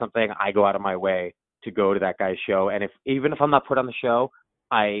don't have something, I go out of my way to go to that guy's show. And if even if I'm not put on the show,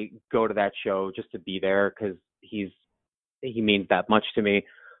 I go to that show just to be there because he means that much to me.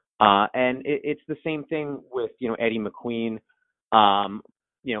 And it's the same thing with Eddie McQueen.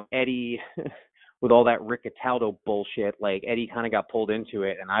 Eddie with all that Rick Cataldo bullshit. Like Eddie kind of got pulled into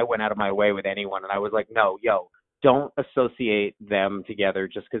it, and I went out of my way with anyone, and I was like, no, yo. Don't associate them together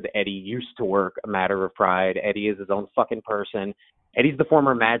just because Eddie used to work a Matter of Pride. Eddie is his own fucking person. Eddie's the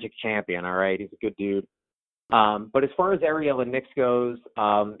former Magic champion, all right? He's a good dude. But as far as Ariella Nix goes,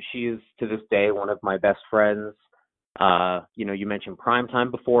 she is to this day one of my best friends. You mentioned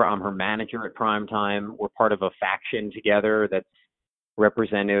Primetime before. I'm her manager at Primetime. We're part of a faction together that's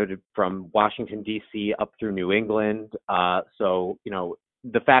represented from Washington, D.C. up through New England. So,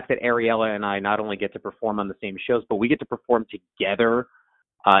 the fact that Ariella and I not only get to perform on the same shows, but we get to perform together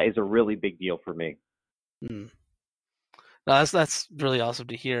is a really big deal for me. Mm. No, that's really awesome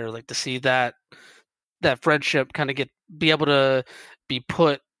to hear. Like to see that friendship kind of be able to be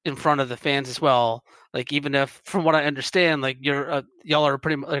put in front of the fans as well. Like even if, from what I understand, like y'all are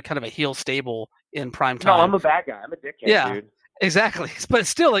pretty much kind of a heel stable in prime No, time. I'm a bad guy. I'm a dickhead, Yeah, dude. exactly. But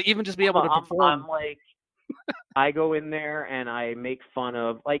still, like even just be able to I'm perform. like I go in there and I make fun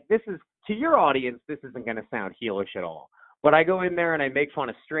of like this is to your audience this isn't going to sound heelish at all. But I go in there and I make fun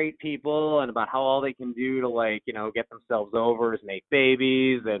of straight people and about how all they can do to like, get themselves over is make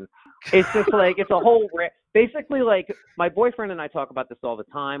babies and it's just like it's a whole basically like my boyfriend and I talk about this all the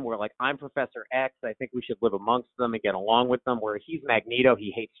time where like I'm Professor X, I think we should live amongst them and get along with them where he's Magneto,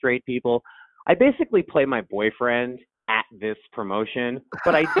 he hates straight people. I basically play my boyfriend at this promotion,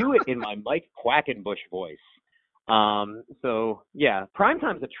 but I do it in my Mike Quackenbush voice. So yeah,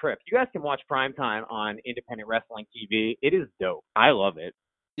 Primetime's a trip. You guys can watch Primetime on independent wrestling TV. It is dope. I love it.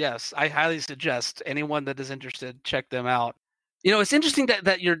 Yes, I highly suggest anyone that is interested check them out. You know, it's interesting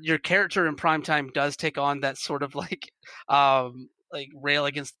that your character in primetime does take on that sort of like rail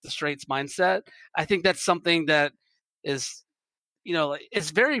against the straights mindset. I think that's something that is like,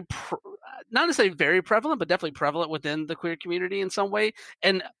 it's not necessarily very prevalent, but definitely prevalent within the queer community in some way.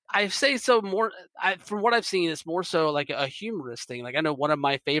 And I say so more, from what I've seen, it's more so like a humorous thing. Like I know one of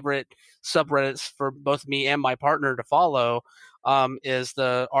my favorite subreddits for both me and my partner to follow is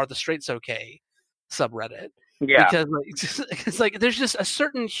the "Are the Straights Okay" subreddit, Yeah. because like, it's like there's just a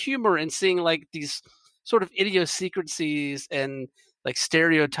certain humor in seeing like these sort of idiosyncrasies and like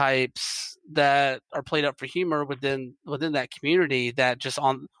stereotypes that are played up for humor within that community, that just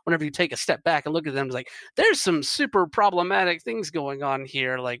on whenever you take a step back and look at them, it's like there's some super problematic things going on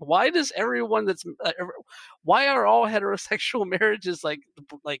here. Like why does everyone why are all heterosexual marriages like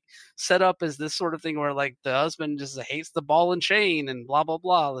set up as this sort of thing where like the husband just hates the ball and chain and blah blah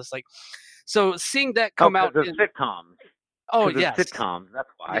blah. It's like, so seeing that Oh, come out in, oh Because of yes, sitcoms. That's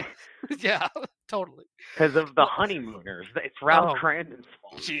yeah, why. yeah, totally. Because of the Well, honeymooners. It's Ralph oh Crandon's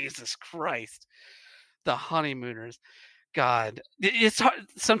fault. Jesus Christ, the honeymooners. God, it's hard.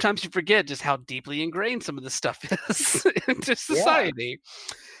 Sometimes you forget just how deeply ingrained some of this stuff is into Yeah. society.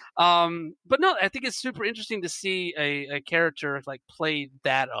 But no, I think it's super interesting to see a character like play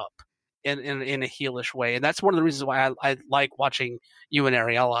that up in a heelish way, and that's one of the reasons why I like watching you and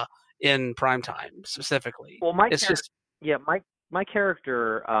Ariella in primetime specifically. Well, my It's character, just yeah, my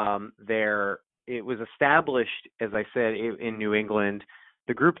character there, it was established, as I said, in New England.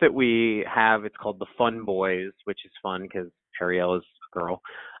 The group that we have, it's called the Fun Boys, which is fun because Periella's a girl.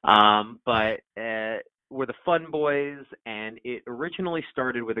 But we're the Fun Boys, and it originally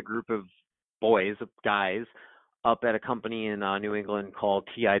started with a group of boys, of guys, up at a company in New England called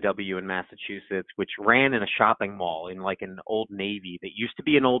TIW in Massachusetts, which ran in a shopping mall in like an old Navy that used to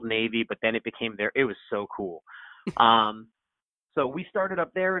be an old Navy, but then it became there. It was so cool. Um, so we started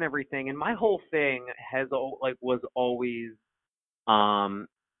up there and everything, and my whole thing was always um,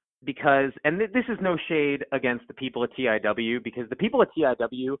 because, and this is no shade against the people at TIW, because the people at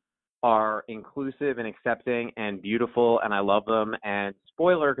TIW are inclusive and accepting and beautiful, and I love them. And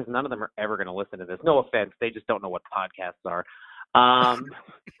spoiler, because none of them are ever going to listen to this. No offense, they just don't know what podcasts are. Um,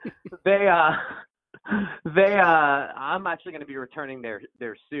 they I'm actually going to be returning there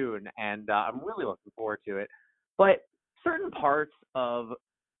soon, and I'm really looking forward to it. But certain parts of,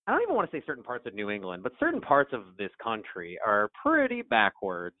 I don't even want to say certain parts of New England, but certain parts of this country are pretty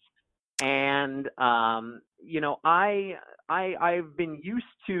backwards. And I've been used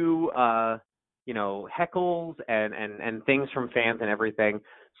to heckles and things from fans and everything.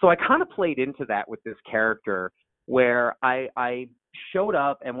 So I kind of played into that with this character, where I showed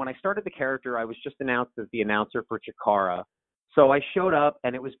up, and when I started the character, I was just announced as the announcer for Chikara. So I showed up,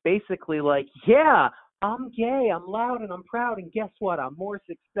 and it was basically like, yeah, I'm gay, I'm loud, and I'm proud, and guess what? I'm more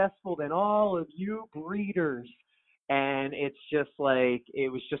successful than all of you breeders. And it's just like, it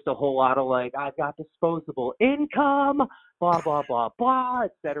was just a whole lot of like, I've got disposable income, blah, blah, blah, blah,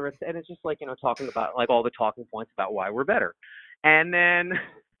 et cetera. And it's just like, talking about like all the talking points about why we're better. And then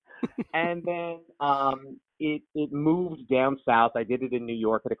it moved down south. I did it in New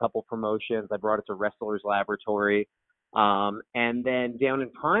York at a couple promotions. I brought it to Wrestlers Laboratory. And then down in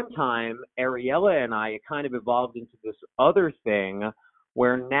prime time, Ariella and I, it kind of evolved into this other thing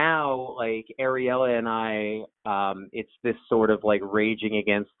where now, like, Ariella and I, it's this sort of like raging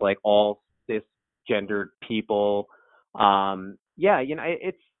against like all cisgendered people. Yeah,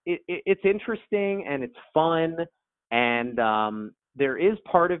 it's interesting and it's fun, and there is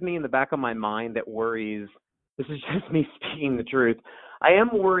part of me in the back of my mind that worries. This is just me speaking the truth. I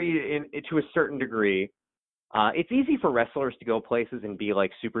am worried to a certain degree. It's easy for wrestlers to go places and be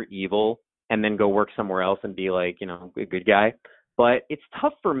like super evil and then go work somewhere else and be like, a good guy. But it's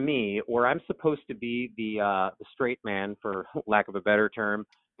tough for me, where I'm supposed to be the straight man, for lack of a better term,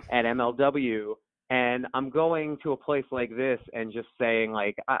 at MLW, and I'm going to a place like this and just saying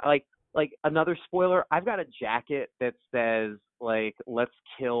like another spoiler. I've got a jacket that says like "Let's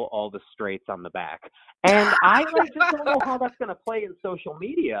kill all the straights" on the back, and I like just don't know how that's going to play in social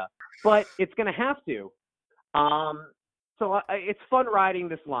media, but it's going to have to. Um, it's fun riding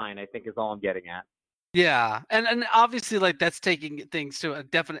this line, I think, is all I'm getting at. yeah, and obviously like that's taking things to a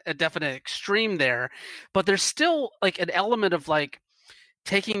definite extreme there, but there's still like an element of like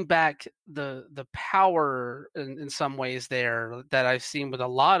taking back the power in some ways there that I've seen with a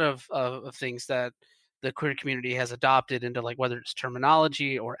lot of things that the queer community has adopted into, like whether it's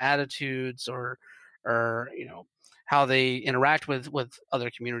terminology or attitudes or how they interact with other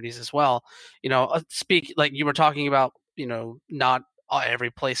communities as well. Speak like you were talking about. Not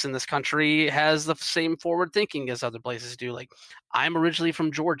every place in this country has the same forward thinking as other places do. Like I'm originally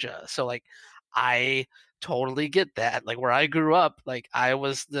from Georgia, so like I totally get that. Like where I grew up, like I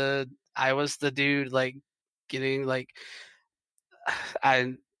was the dude like getting like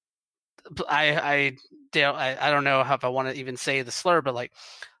I I I don't know how if I want to even say the slur, but like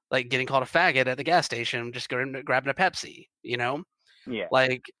getting called a faggot at the gas station, just going grabbing a Pepsi. Yeah.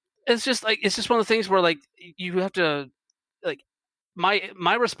 Like it's just one of the things where like you have to like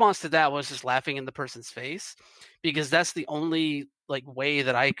my response to that was just laughing in the person's face, because that's the only like way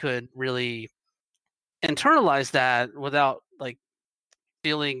that I could really internalize that without like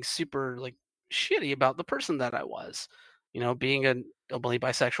feeling super like shitty about the person that I was. Being an openly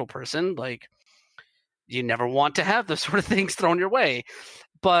bisexual person, like you never want to have those sort of things thrown your way.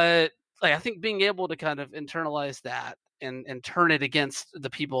 But like I think being able to kind of internalize that and turn it against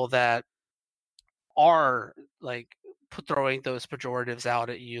the people that are like throwing those pejoratives out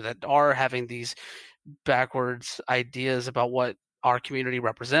at you, that are having these backwards ideas about what our community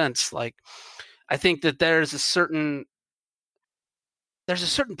represents, like I think that there's a certain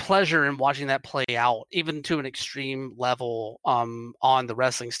pleasure in watching that play out, even to an extreme level, on the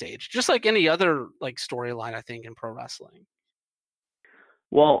wrestling stage, just like any other like storyline, I think, in pro wrestling.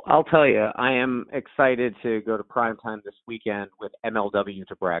 Well, I'll tell you, I am excited to go to primetime this weekend with MLW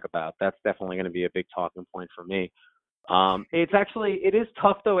to brag about. That's definitely going to be a big talking point for me. It is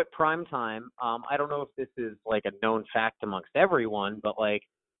tough though at prime time. I don't know if this is like a known fact amongst everyone, but like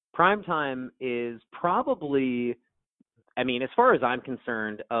prime time is probably, I mean, as far as I'm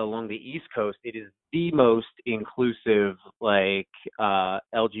concerned, along the East Coast, it is the most inclusive, like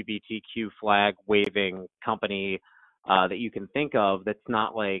LGBTQ flag waving company that you can think of. That's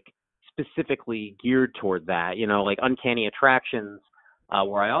not like specifically geared toward that. You know, like Uncanny Attractions,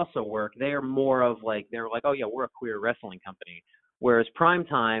 where I also work, they are more of like they're like, oh yeah, we're a queer wrestling company. Whereas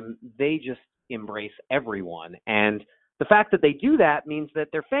Primetime, they just embrace everyone, and the fact that they do that means that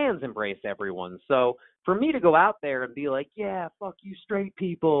their fans embrace everyone. So for me to go out there and be like, yeah, fuck you straight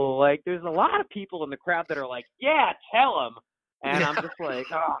people, like there's a lot of people in the crowd that are like, yeah, tell them. And Yeah. I'm just like,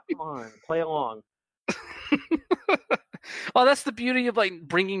 oh, come on, play along. Well, that's the beauty of like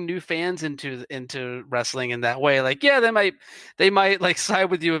bringing new fans into wrestling in that way. Like, yeah, they might like side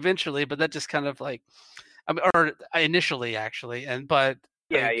with you eventually, but that just kind of like, I mean, or initially actually, and but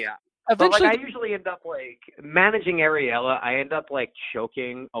Yeah, like yeah. But like eventually, I usually end up like managing Ariella, I end up like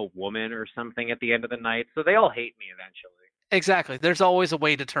choking a woman or something at the end of the night. So they all hate me eventually. exactly. There's always a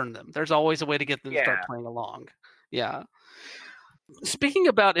way to turn them. There's always a way to get them to start Yeah. playing along. Yeah. Speaking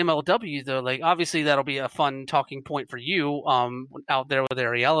about MLW though, like obviously that'll be a fun talking point for you out there with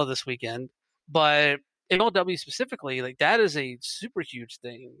Ariella this weekend. But MLW specifically, like that is a super huge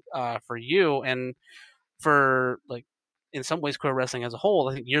thing for you and for like in some ways queer wrestling as a whole.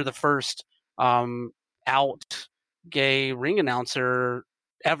 I think you're the first out gay ring announcer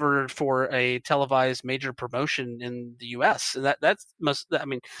ever for a televised major promotion in the US. And that's must I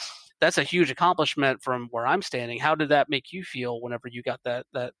mean that's a huge accomplishment from where I'm standing. How did that make you feel whenever you got that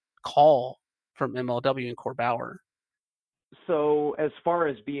call from MLW and Corbauer? So as far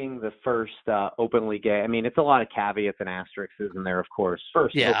as being the first openly gay, I mean, it's a lot of caveats and asterisks in there, of course.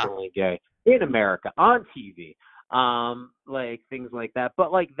 First Yeah. openly gay in America on TV, like things like that.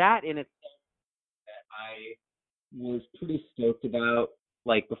 But like that in itself, I was pretty stoked about.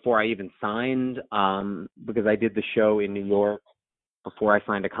 Like before I even signed, because I did the show in New York before I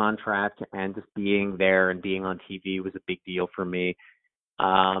signed a contract, and just being there and being on TV was a big deal for me.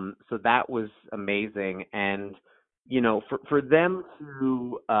 So that was amazing, and you know, for them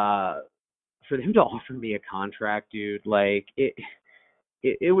to offer me a contract, dude, like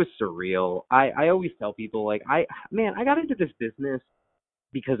it was surreal. I always tell people like I got into this business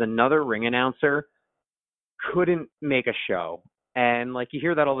because another ring announcer couldn't make a show, and like you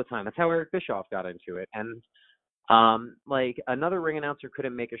hear that all the time. That's how Eric Bischoff got into it, and like another ring announcer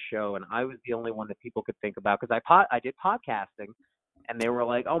couldn't make a show, and I was the only one that people could think about because I did podcasting, and they were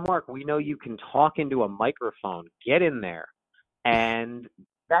like, "Oh, Mark, we know you can talk into a microphone. Get in there." And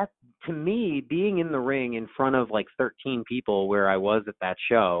that, to me, being in the ring in front of like 13 people where I was at that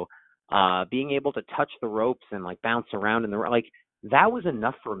show, being able to touch the ropes and like bounce around in the like that was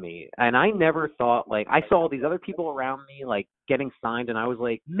enough for me. And I never thought like I saw all these other people around me like getting signed, and I was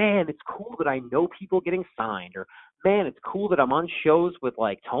like, man, it's cool that I know people getting signed, or man, it's cool that I'm on shows with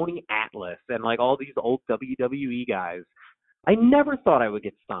like Tony Atlas and like all these old WWE guys. I never thought I would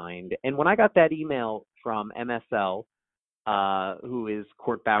get signed. And when I got that email from MSL, who is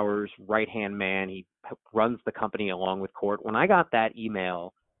Court Bauer's right hand man, he runs the company along with Court. When I got that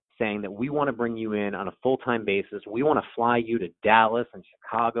email saying that we want to bring you in on a full time basis, we want to fly you to Dallas and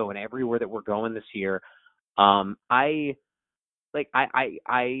Chicago and everywhere that we're going this year, I like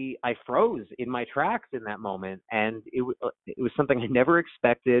I froze in my tracks in that moment, and it was something I never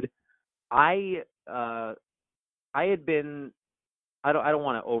expected. I uh I had been I don't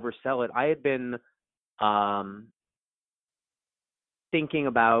want to oversell it. I had been um, thinking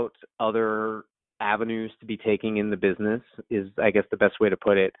about other avenues to be taking in the business is, I guess, the best way to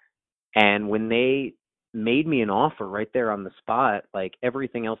put it. And when they made me an offer right there on the spot, like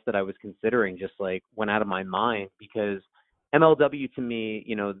everything else that I was considering just like went out of my mind because MLW to me,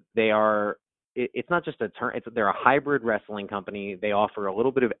 you know, they are. It's not just a turn. They're a hybrid wrestling company. They offer a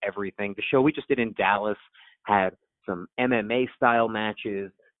little bit of everything. The show we just did in Dallas had some MMA style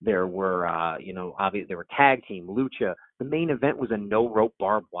matches. There were, obviously there were tag team, lucha. The main event was a no rope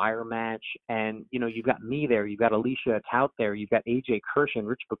barbed wire match, and you know you've got me there, you've got Alicia Tout there, you've got AJ Kirsch,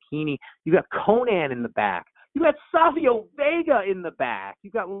 Rich Bikini, you got Conan in the back, you got Savio Vega in the back,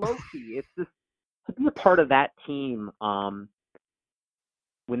 you got Loki. It's just to be a part of that team.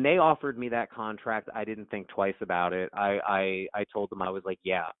 When they offered me that contract, I didn't think twice about it. I told them I was like,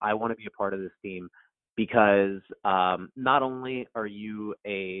 yeah, I want to be a part of this team because not only are you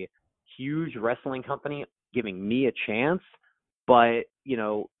a huge wrestling company giving me a chance, but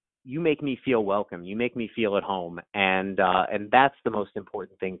you make me feel welcome. You make me feel at home, and that's the most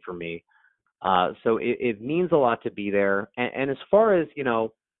important thing for me. So it means a lot to be there. And as far as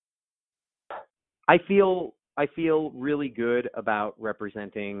I feel really good about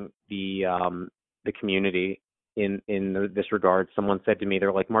representing the community in this regard. Someone said to me,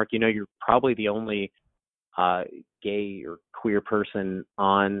 they're like, Mark, you're probably the only uh, gay or queer person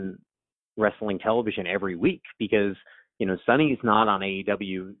on wrestling television every week because Sonny's not on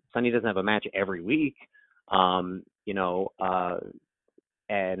AEW. Sonny doesn't have a match every week. Um, you know, uh,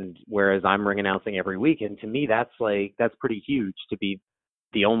 and whereas I'm ring announcing every week, and to me that's pretty huge to be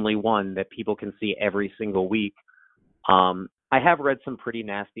the only one that people can see every single week. I have read some pretty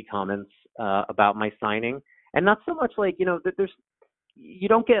nasty comments about my signing, and not so much like that. You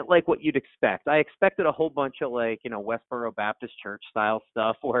don't get like what you'd expect. I expected a whole bunch of like Westboro Baptist Church style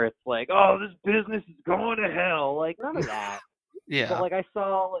stuff where it's like, oh, this business is going to hell. Like none of that. But Yeah. like I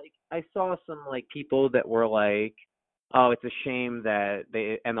saw some like people that were like, oh, it's a shame that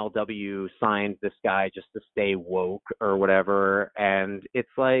the MLW signed this guy just to stay woke or whatever, and it's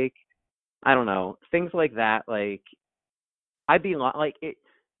like I don't know things like that. Like I'd be like it.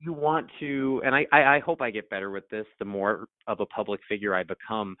 You want to, and I hope I get better with this. The more of a public figure I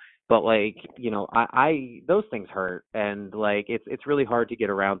become, but like I those things hurt, and like it's really hard to get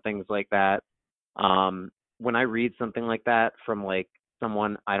around things like that. When I read something like that from like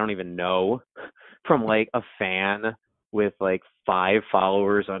someone I don't even know, from like a fan with like 5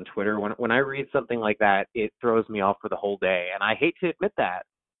 followers on Twitter, when I read something like that, it throws me off for the whole day, and I hate to admit that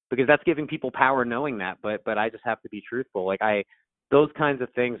because that's giving people power knowing that, but I just have to be truthful. Like I those kinds of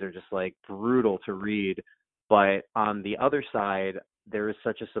things are just like brutal to read, but on the other side there is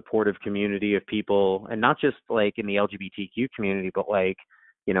such a supportive community of people, and not just like in the LGBTQ community, but like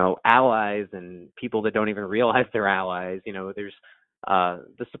allies and people that don't even realize they're allies. There's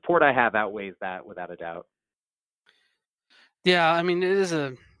the support I have outweighs that without a doubt. Yeah, I mean, it's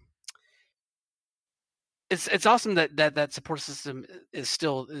awesome that support system is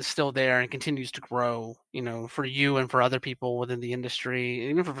still there and continues to grow, for you and for other people within the industry,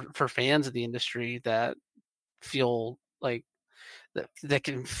 even for fans of the industry that feel like that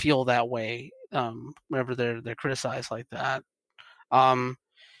can feel that way whenever they're criticized like that. Um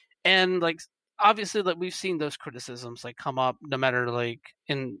and like obviously like we've seen those criticisms like come up no matter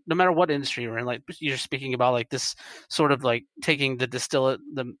what industry you're in. Like you're speaking about like this sort of like taking the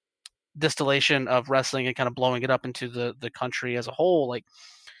distillation of wrestling and kind of blowing it up into the country as a whole. Like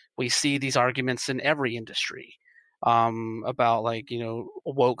we see these arguments in every industry about like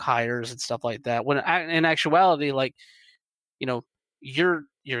woke hires and stuff like that, when in actuality, like you know you're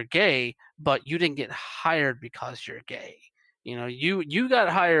gay, but you didn't get hired because you're gay. You got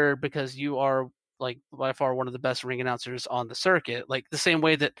hired because you are like by far one of the best ring announcers on the circuit, like the same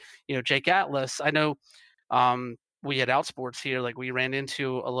way that Jake Atlas. I know we at Outsports here, like we ran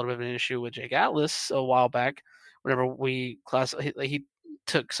into a little bit of an issue with Jake Atlas a while back. Whenever he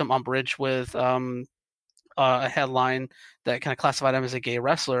took some umbrage with a headline that kind of classified him as a gay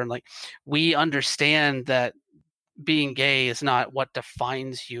wrestler, and like we understand that being gay is not what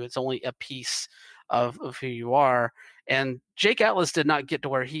defines you. It's only a piece of who you are. And Jake Atlas did not get to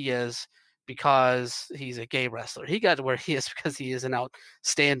where he is because he's a gay wrestler. He got to where he is because he is an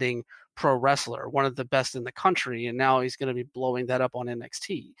outstanding pro wrestler, one of the best in the country, and now he's going to be blowing that up on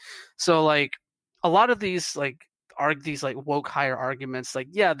NXT. So like a lot of these these like woke hire arguments, like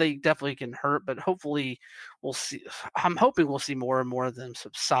yeah, they definitely can hurt, but hopefully we'll see. I'm hoping we'll see more and more of them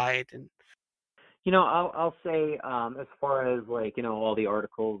subside. And I'll say, as far as like, all the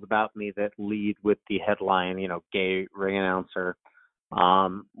articles about me that lead with the headline, gay ring announcer,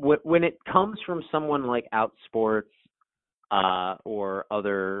 when it comes from someone like Outsports, or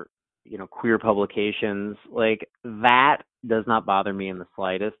other, queer publications, like that does not bother me in the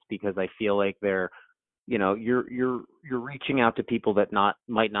slightest because I feel like you're reaching out to people that not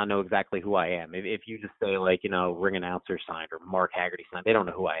might not know exactly who I am. If you just say like ring announcer signed or Mark Haggerty signed, they don't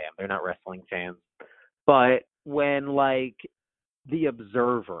know who I am. They're not wrestling fans. But when like the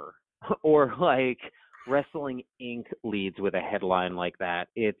Observer or like Wrestling Inc. leads with a headline like that,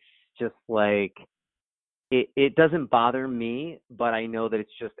 it's just like it doesn't bother me, but I know that it's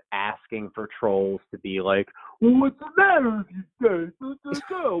just asking for trolls to be like, well, what's the matter with you guys?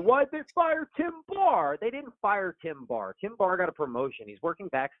 Why'd they fire Tim Barr? They didn't fire Tim Barr. Tim Barr got a promotion. He's working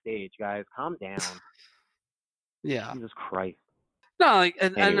backstage, guys. Calm down. yeah, Jesus Christ. no, like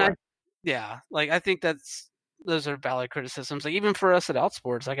and I Anyway. yeah, like I think those are valid criticisms. Like even for us at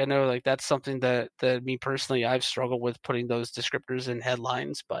Outsports, like I know like that's something that me personally I've struggled with putting those descriptors in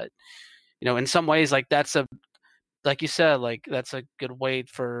headlines, but in some ways like like you said, like that's a good way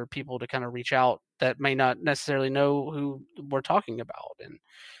for people to kind of reach out that may not necessarily know who we're talking about, and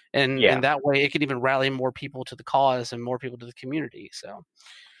Yeah, that way it can even rally more people to the cause and more people to the community. So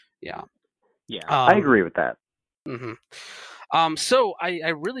yeah. yeah, I Um, agree with that. mhm. So I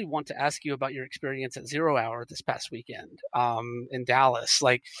really want to ask you about your experience at Zero Hour this past weekend in Dallas.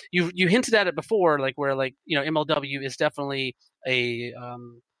 Like you hinted at it before, like where like MLW is definitely a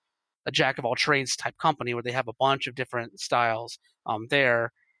um, a jack of all trades type company where they have a bunch of different styles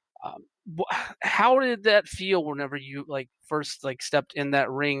there. Um, how did that feel whenever you like first like stepped in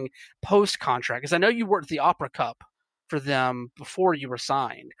that ring post contract? Because I know you worked the Opera Cup for them before you were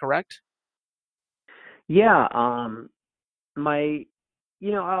signed, correct? Yeah, my,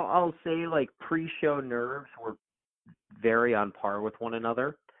 I'll say like pre-show nerves were very on par with one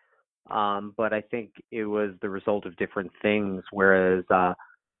another. But I think it was the result of different things. Whereas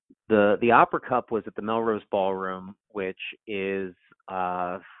the Opera Cup was at the Melrose Ballroom, which is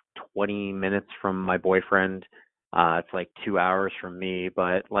uh 20 minutes from my boyfriend. It's like 2 hours from me,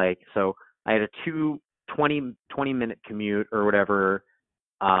 but like so I had a 20 minute commute or whatever.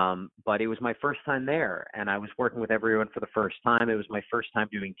 But it was my first time there, and I was working with everyone for the first time. It was my first time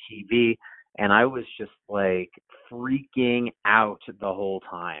doing TV, and I was just like freaking out the whole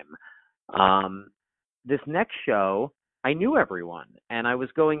time. Um, this next show, I knew everyone, and I was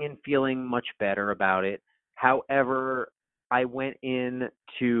going in feeling much better about it. However, I went in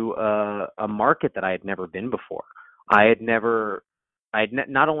to a market that I had never been before. I had never,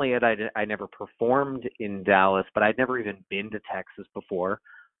 not only had I never performed in Dallas, but I'd never even been to Texas before.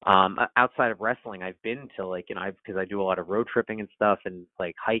 Outside of wrestling, I've been to like, because I do a lot of road tripping and stuff and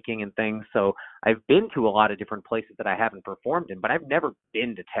like hiking and things. So I've been to a lot of different places that I haven't performed in, but I've never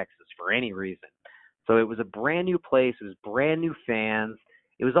been to Texas for any reason. So it was a brand new place. It was brand new fans.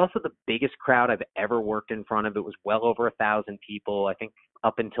 It was also the biggest crowd I've ever worked in front of. It was well over 1,000 people. I think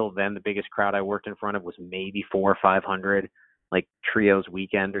up until then, the biggest crowd I worked in front of was maybe 400 or 500, like Trios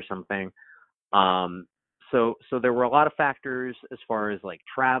Weekend or something. Um, so there were a lot of factors as far as like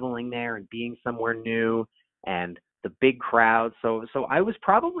traveling there and being somewhere new and the big crowd. So I was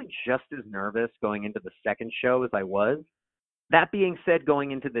probably just as nervous going into the second show as I was. That being said,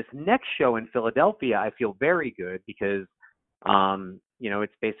 going into this next show in Philadelphia, I feel very good because,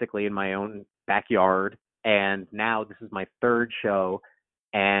 it's basically in my own backyard. And now this is my third show.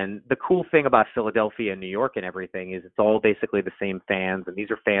 And the cool thing about Philadelphia and New York and everything is it's all basically the same fans. And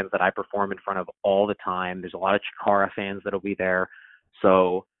these are fans that I perform in front of all the time. There's a lot of Chikara fans that'll be there.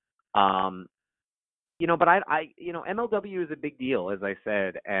 So, um, but MLW is a big deal, as I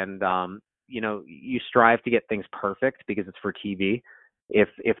said, and you strive to get things perfect because it's for TV. If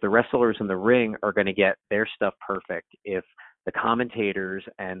the wrestlers in the ring are going to get their stuff perfect, if the commentators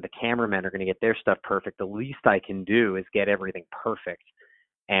and the cameramen are going to get their stuff perfect, the least I can do is get everything perfect.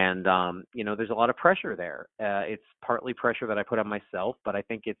 And there's a lot of pressure there. It's partly pressure that I put on myself, but I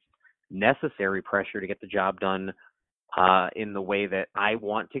think it's necessary pressure to get the job done in the way that I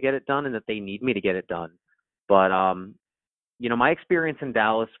want to get it done and that they need me to get it done. But my experience in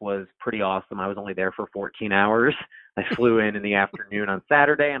Dallas was pretty awesome. I was only there for 14 hours. I flew in the afternoon on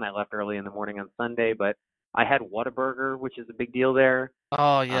Saturday and I left early in the morning on Sunday. But I had Whataburger, which is a big deal there.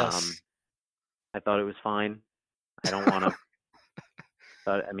 Oh Um, yes, I thought it was fine. I don't want to.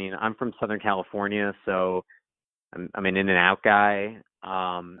 But I mean, I'm from Southern California, so I'm an In-N-Out guy.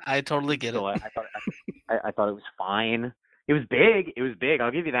 I totally get So it. I thought it was fine. It was big. It was big.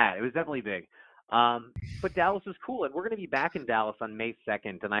 I'll give you that. It was definitely big. But Dallas was cool, and we're going to be back in Dallas on May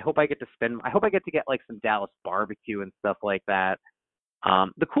 2nd, and I hope I get to spend. I hope I get to get like some Dallas barbecue and stuff like that.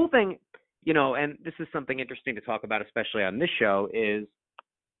 The cool thing, and this is something interesting to talk about, especially on this show, is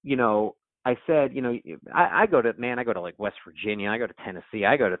you know, I said, I go to, man, I go to like West Virginia, I go to Tennessee,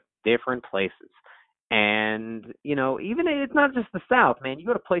 I go to different places. And, even it's not just the South, man. You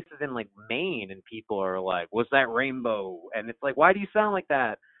go to places in like Maine and people are like, what's that rainbow? And it's like, why do you sound like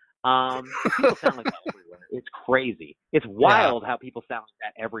that? People sound like that everywhere. It's crazy. It's Yeah. wild how people sound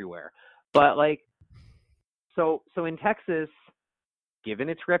like that everywhere. But like, so in Texas, given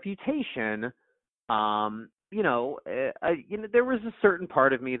its reputation, there was a certain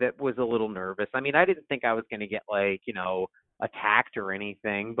part of me that was a little nervous. I mean, I didn't think I was going to get like, attacked or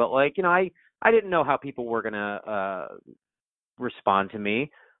anything, but like, I didn't know how people were going to respond to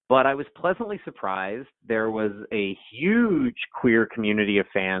me, but I was pleasantly surprised. There was a huge queer community of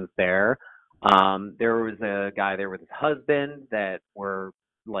fans there. There was a guy there with his husband that were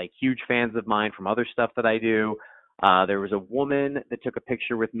like huge fans of mine from other stuff that I do. There was a woman that took a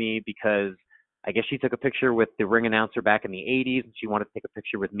picture with me because I guess she took a picture with the ring announcer back in the 80s and she wanted to take a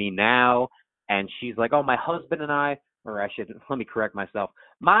picture with me now. and she's like, "Oh, my husband and I," or I should let me correct myself.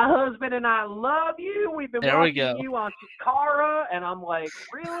 My husband and I love you. We've been There we watching go. you on Chikara, and I'm like,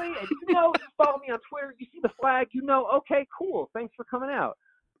 really? And you follow me on Twitter. You see the flag. Okay, cool. Thanks for coming out.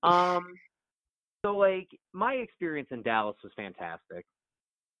 Um, so like my experience in Dallas was fantastic.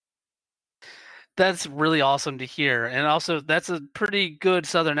 That's really awesome to hear, and also that's a pretty good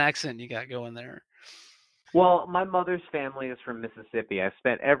Southern accent you got going there. Well, my mother's family is from Mississippi. I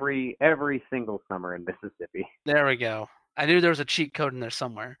spent every single summer in Mississippi. There we go. I knew there was a cheat code in there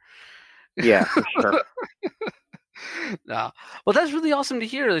somewhere. Yeah, for sure. No, well, that's really awesome to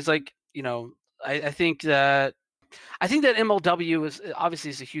hear. It's like I think that MLW is obviously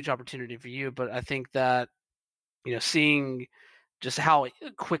is a huge opportunity for you, but I think that seeing just how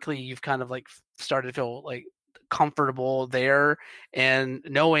quickly you've kind of like started to feel like comfortable there and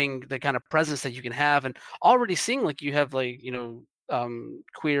knowing the kind of presence that you can have and already seeing like you have like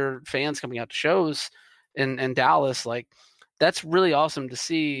queer fans coming out to shows in Dallas, like that's really awesome to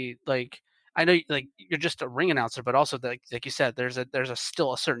see. Like I know like you're just a ring announcer, but also like you said there's a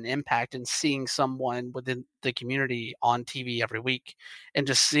still a certain impact in seeing someone within the community on TV every week and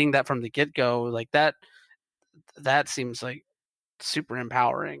just seeing that from the get-go, like that seems like super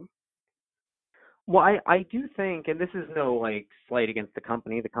empowering. Well, I do think, and this is no like slight against the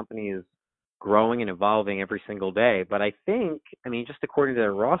company. The company is growing and evolving every single day. But I think, I mean, just according to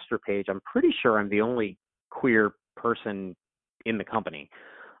their roster page, I'm pretty sure I'm the only queer person in the company,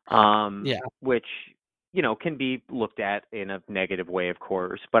 Yeah. which can be looked at in a negative way, of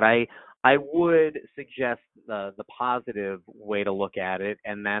course. But I would suggest the positive way to look at it,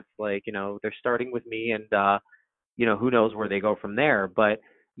 and that's like they're starting with me, and who knows where they go from there. But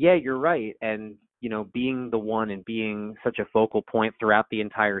yeah, you're right. And, being the one and being such a focal point throughout the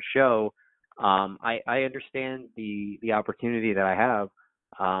entire show, I understand the opportunity that I have,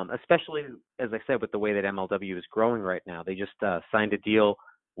 especially, as I said, with the way that MLW is growing right now. They just signed a deal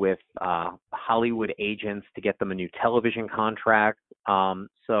with Hollywood agents to get them a new television contract.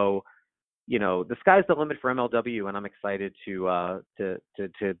 So, the sky's the limit for MLW, and I'm excited to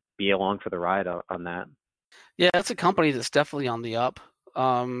be along for the ride on that. Yeah, it's a company that's definitely on the up.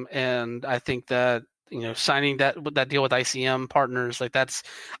 And I think that, signing that with that deal with ICM partners, like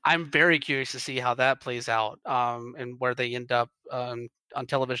I'm very curious to see how that plays out, and where they end up on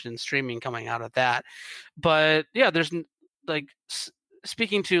television and streaming coming out of that. But yeah, like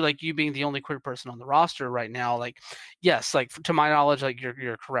speaking to like you being the only queer person on the roster right now, like yes, like to my knowledge, like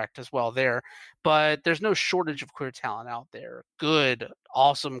you're correct as well there. But there's no shortage of queer talent out there. Good,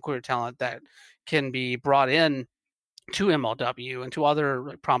 awesome queer talent that can be brought in to MLW and to other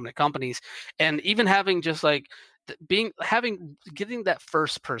like, prominent companies, and even having just like getting that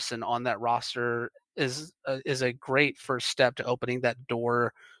first person on that roster is a great first step to opening that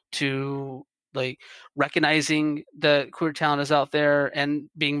door to like recognizing that queer talent is out there and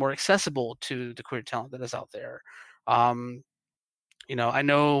being more accessible to the queer talent that is out there. Um, I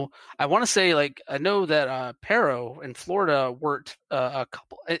know I want to say like I know that Pero in Florida worked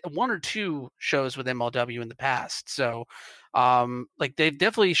one or two shows with MLW in the past. So like they've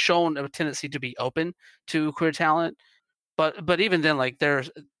definitely shown a tendency to be open to queer talent. But even then, like there's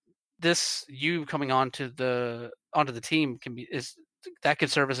this you coming onto the team can be is that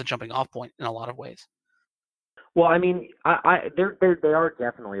could serve as a jumping off point in a lot of ways. Well, I mean, they are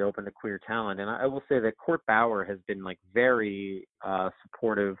definitely open to queer talent, and I will say that Court Bauer has been like very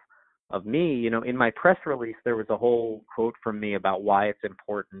supportive of me. In my press release, there was a whole quote from me about why it's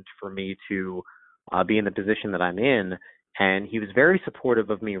important for me to be in the position that I'm in, and he was very supportive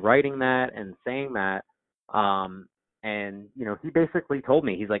of me writing that and saying that. And he basically told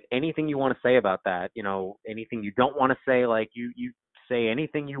me, he's like, anything you want to say about that, anything you don't want to say, like you say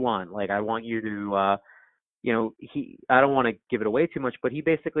anything you want. Like I want you to. I don't want to give it away too much, but he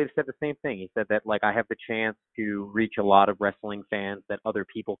basically said the same thing. He said that like I have the chance to reach a lot of wrestling fans that other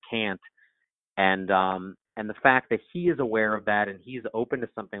people can't, and the fact that he is aware of that and he's open to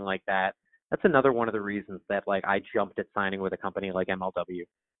something like that, that's another one of the reasons that like I jumped at signing with a company like MLW.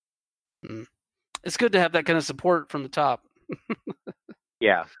 Mm. It's good to have that kind of support from the top.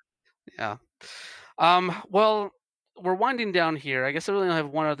 Yeah. Yeah. Well, we're winding down here. I guess I really only have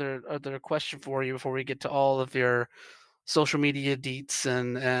one other question for you before we get to all of your social media deets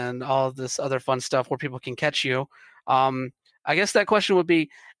and all of this other fun stuff where people can catch you. Um, I guess that question would be,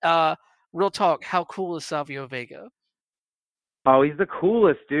 uh, real talk. How cool is Savio Vega? Oh, he's the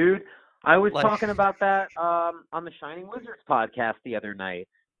coolest, dude. I was Like, talking about that on the Shining Wizards podcast the other night.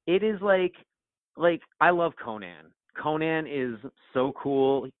 It is like I love Conan. Conan is so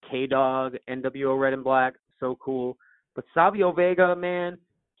cool. K Dog, NWO Red and Black, so cool. But Savio Vega, man,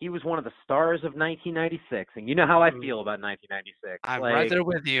 he was one of the stars of 1996, and you know how I Mm, feel about 1996. I'm right Like there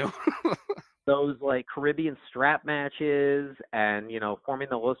with you. those like Caribbean strap matches, and forming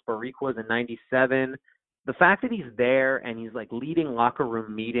the Los Boricuas in '97. The fact that he's there and he's like leading locker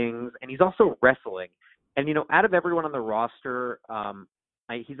room meetings, and he's also wrestling. And out of everyone on the roster,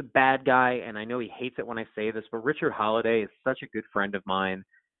 he's a bad guy, and I know he hates it when I say this, but Richard Holiday is such a good friend of mine,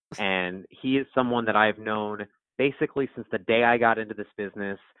 and he is someone that I've known basically since the day I got into this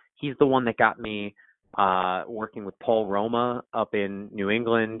business. He's the one that got me working with Paul Roma up in New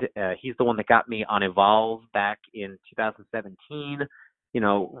England. He's the one that got me on Evolve back in 2017.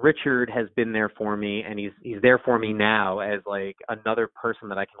 Richard has been there for me, and he's there for me now as like another person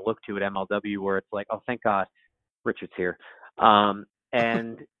that I can look to at MLW, where it's like, oh, thank God, Richard's here. And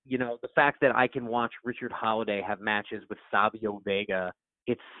the fact that I can watch Richard Holiday have matches with Savio Vega,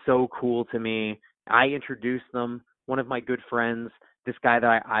 it's so cool to me. I introduced them. One of my good friends, this guy that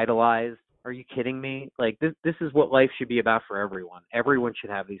I idolized. Are you kidding me? Like this is what life should be about for everyone. Everyone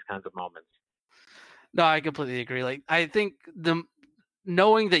should have these kinds of moments. No, I completely agree. Like I think the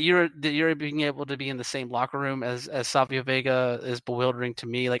knowing that you're being able to be in the same locker room as Savio Vega is bewildering to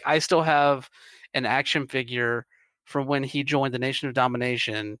me. Like I still have an action figure from when he joined the Nation of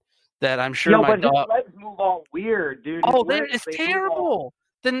Domination that I'm sure Yo, my but his dog. legs move all weird, dude. His Oh, there legs, it's they move all. terrible.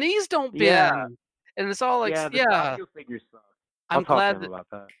 The knees don't Yeah, bend, and it's all like yeah. The yeah. Savio figure sucks. I'll I'm talk to glad him that about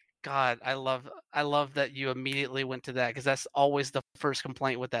that. God. I love that you immediately went to that because that's always the first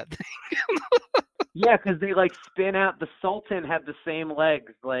complaint with that thing. Yeah, because they like spin out. The Sultan had the same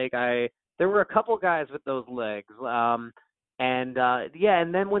legs. There were a couple guys with those legs. And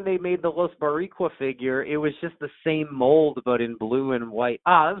then when they made the Los Barriqua figure, it was just the same mold but in blue and white.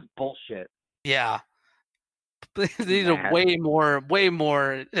 That was bullshit. Yeah, they need a Mad. way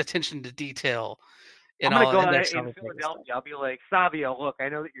more attention to detail I'm gonna go in out their in Savio Vega stuff. Philadelphia. I'll be like, Savio, look, I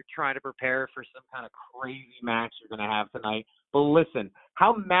know that you're trying to prepare for some kind of crazy match you're gonna have tonight, but listen,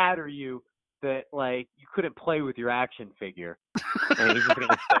 how mad are you that like you couldn't play with your action figure? And he's just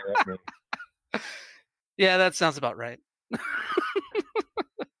gonna stare at me. Yeah, that sounds about right.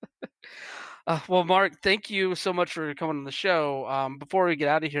 Well, Mark, thank you so much for coming on the show. Before we get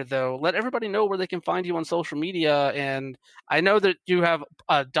out of here, though, let everybody know where they can find you on social media. And I know that you have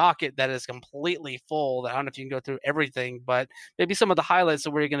a docket that is completely full. I don't know if you can go through everything, but maybe some of the highlights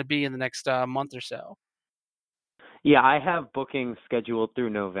of where you're going to be in the next month or so. Yeah, I have bookings scheduled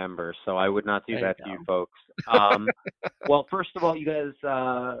through November, so I would not do There you that to you go. folks. Well, first of all, you guys,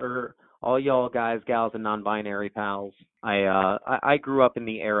 or all y'all guys, gals, and non-binary pals, I grew up in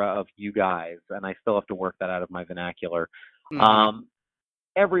the era of you guys, and I still have to work that out of my vernacular. Hmm. Um,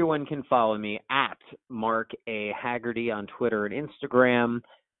 Everyone can follow me at Mark A. Haggerty on Twitter and Instagram.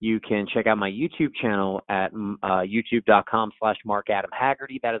 You can check out my YouTube channel at youtube.com/Mark Adam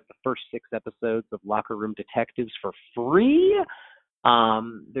Haggerty. That is the first 6 episodes of Locker Room Detectives for free.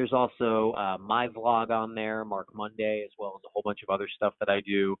 There's also my vlog on there, Mark Monday, as well as a whole bunch of other stuff that I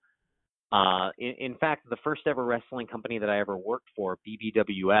do. In fact, the first ever wrestling company that I ever worked for,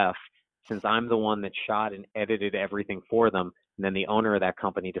 BBWF, since I'm the one that shot and edited everything for them, and then the owner of that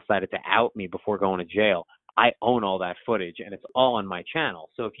company decided to out me before going to jail, I own all that footage, and it's all on my channel.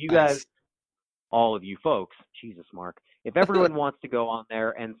 So if you guys, Nice. all of you folks, Jesus, Mark, if everyone wants to go on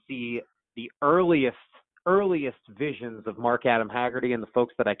there and see the earliest visions of Mark Adam Haggerty and the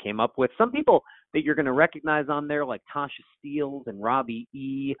folks that I came up with, some people that you're going to recognize on there, like Tasha Steeles and Robbie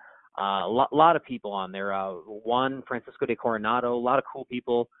E. Lot of people on there. One, Francisco de Coronado, a lot of cool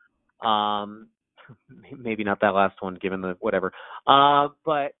people. Um, Maybe not that last one, given the whatever.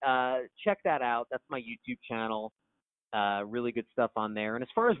 But check that out. That's my YouTube channel. Really good stuff on there. And as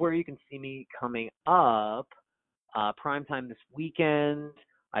far as where you can see me coming up, primetime this weekend.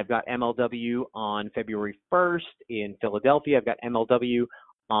 I've got MLW on February 1st in Philadelphia. I've got MLW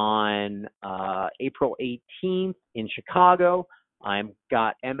on April 18th in Chicago. I've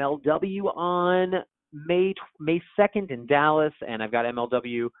got MLW on May 2nd in Dallas, and I've got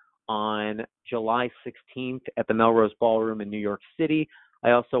MLW on July 16th at the Melrose Ballroom in New York City.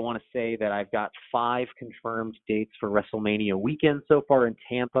 I also want to say that I've got 5 confirmed dates for WrestleMania weekend so far in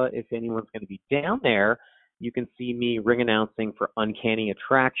Tampa. If anyone's going to be down there, you can see me ring announcing for Uncanny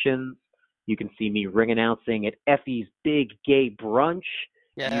Attractions. You can see me ring announcing at Effie's Big Gay Brunch.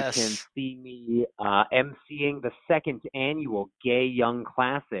 You can Yes. see me emceeing the 2nd annual Gay Young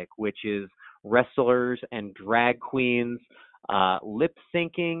Classic, which is wrestlers and drag queens lip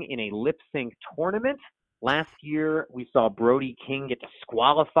syncing in a lip sync tournament. Last year, we saw Brody King get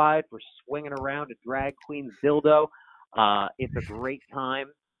disqualified for swinging around a drag queen's dildo. It's a great time.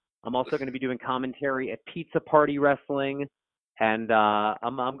 I'm also going to be doing commentary at Pizza Party Wrestling And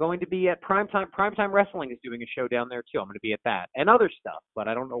I'm going to be at Primetime. Primetime Wrestling is doing a show down there too. I'm going to be at that and other stuff, but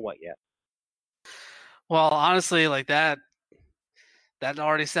I don't know what yet. Well, honestly, like that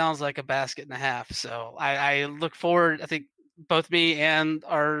already sounds like a basket and a half. So I look forward. I think both me and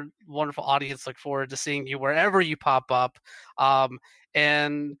our wonderful audience look forward to seeing you wherever you pop up.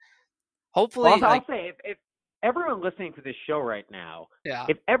 And Well, hopefully, I'll say if everyone listening to this show right now, yeah,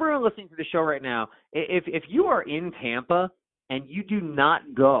 if you are in Tampa and you do not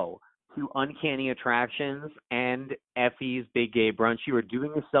go to Uncanny Attractions and Effie's Big Gay Brunch, you are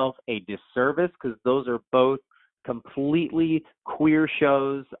doing yourself a disservice because those are both completely queer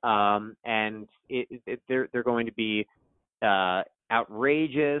shows, and they're going to be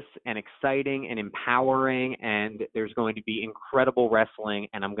outrageous and exciting and empowering, and there's going to be incredible wrestling,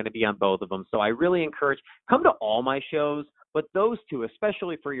 and I'm going to be on both of them. So I really encourage, come to all my shows, but those two,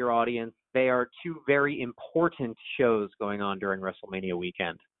 especially for your audience, they are two very important shows going on during WrestleMania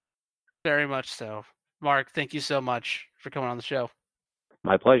weekend. very much so. Mark, thank you so much for coming on the show.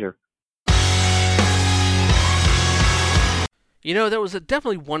 My pleasure. You know, there was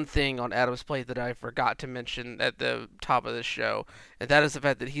definitely one thing on Adam's plate that I forgot to mention at the top of this show, and that is the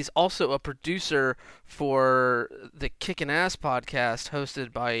fact that he's also a producer for the Kickin' Ass podcast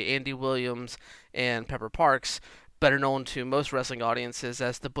hosted by Andy Williams and Pepper Parks, better known to most wrestling audiences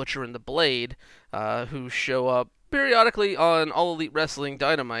as the Butcher and the Blade, who show up periodically on All Elite Wrestling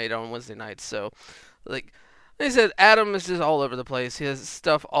Dynamite on Wednesday nights. So, like I said, Adam is just all over the place. He has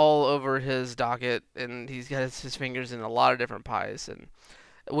stuff all over his docket, and he's got his fingers in a lot of different pies, and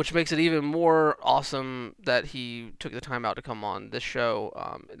which makes it even more awesome that he took the time out to come on this show.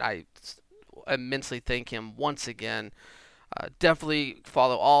 And I immensely thank him once again. Definitely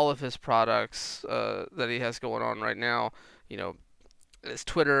follow all of his products that he has going on right now. You know, his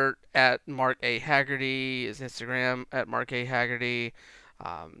Twitter at Mark A. Haggerty, his Instagram at Mark A. Haggerty.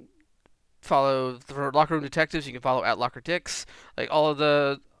 Follow for Locker Room Detectives. You can follow at Locker Dicks. Like all of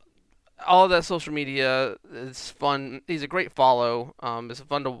that social media is fun. He's a great follow. It's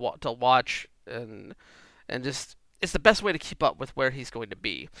fun to watch, and just it's the best way to keep up with where he's going to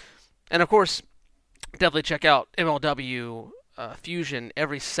be. And of course, definitely check out MLW Fusion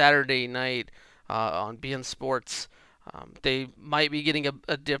every Saturday night on BN Sports. They might be getting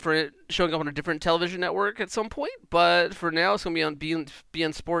showing up on a different television network at some point, but for now it's going to be on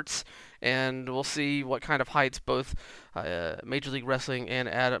BN Sports, and we'll see what kind of heights both Major League Wrestling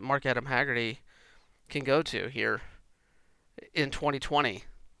and Mark Adam Haggerty can go to here in 2020.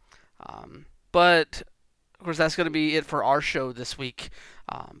 But of course, that's going to be it for our show this week.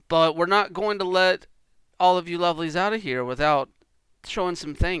 But we're not going to let all of you lovelies out of here without showing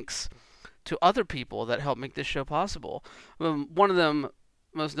some thanks to other people that help make this show possible. One of them,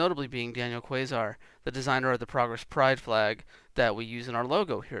 most notably, being Daniel Quasar, the designer of the Progress Pride flag that we use in our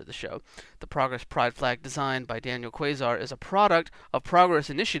logo here at the show. The Progress Pride flag designed by Daniel Quasar is a product of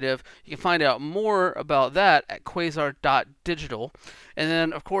Progress Initiative. You can find out more about that at quasar.digital. And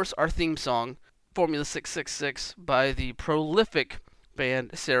then, of course, our theme song, Formula 666, by the prolific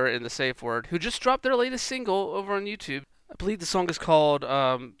band Sarah and the Safe Word, who just dropped their latest single over on YouTube. I believe the song is called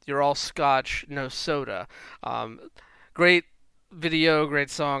You're All Scotch, No Soda. Great video, great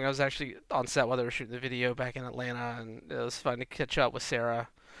song. I was actually on set while they were shooting the video back in Atlanta, and it was fun to catch up with Sarah.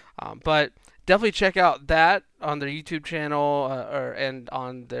 But definitely check out that on their YouTube channel and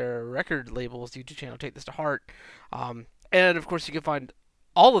on their record label's YouTube channel, Take This to Heart. And, of course, you can find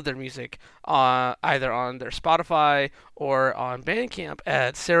all of their music either on their Spotify or on Bandcamp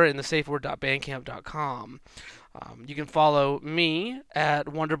at sarahandthesafeword.bandcamp.com. You can follow me at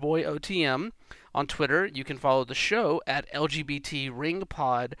WonderboyOTM on Twitter. You can follow the show at LGBT Ring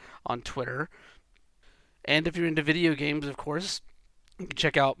Pod on Twitter. And if you're into video games, of course, you can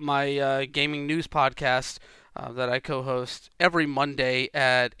check out my gaming news podcast that I co-host every Monday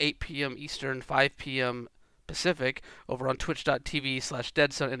at 8 p.m. Eastern, 5 p.m. Pacific over on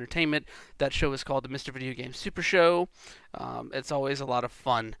twitch.tv/Deadzone Entertainment. That show is called the Mr. Video Game Super Show. It's always a lot of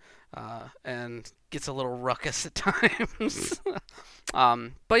fun and gets a little ruckus at times.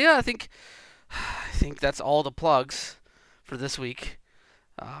 But yeah, I think that's all the plugs for this week.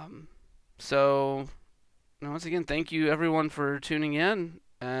 So once again, thank you everyone for tuning in,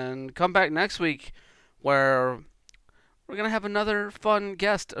 and come back next week where we're gonna have another fun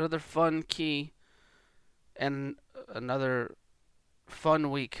guest, another fun key, and another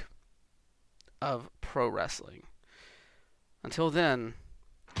fun week of pro wrestling. Until then,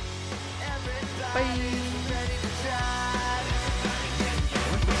 bye.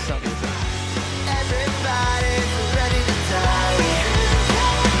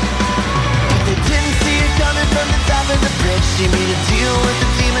 From the top of the bridge, see me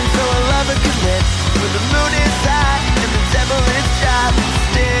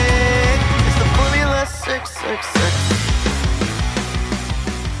sex, sex.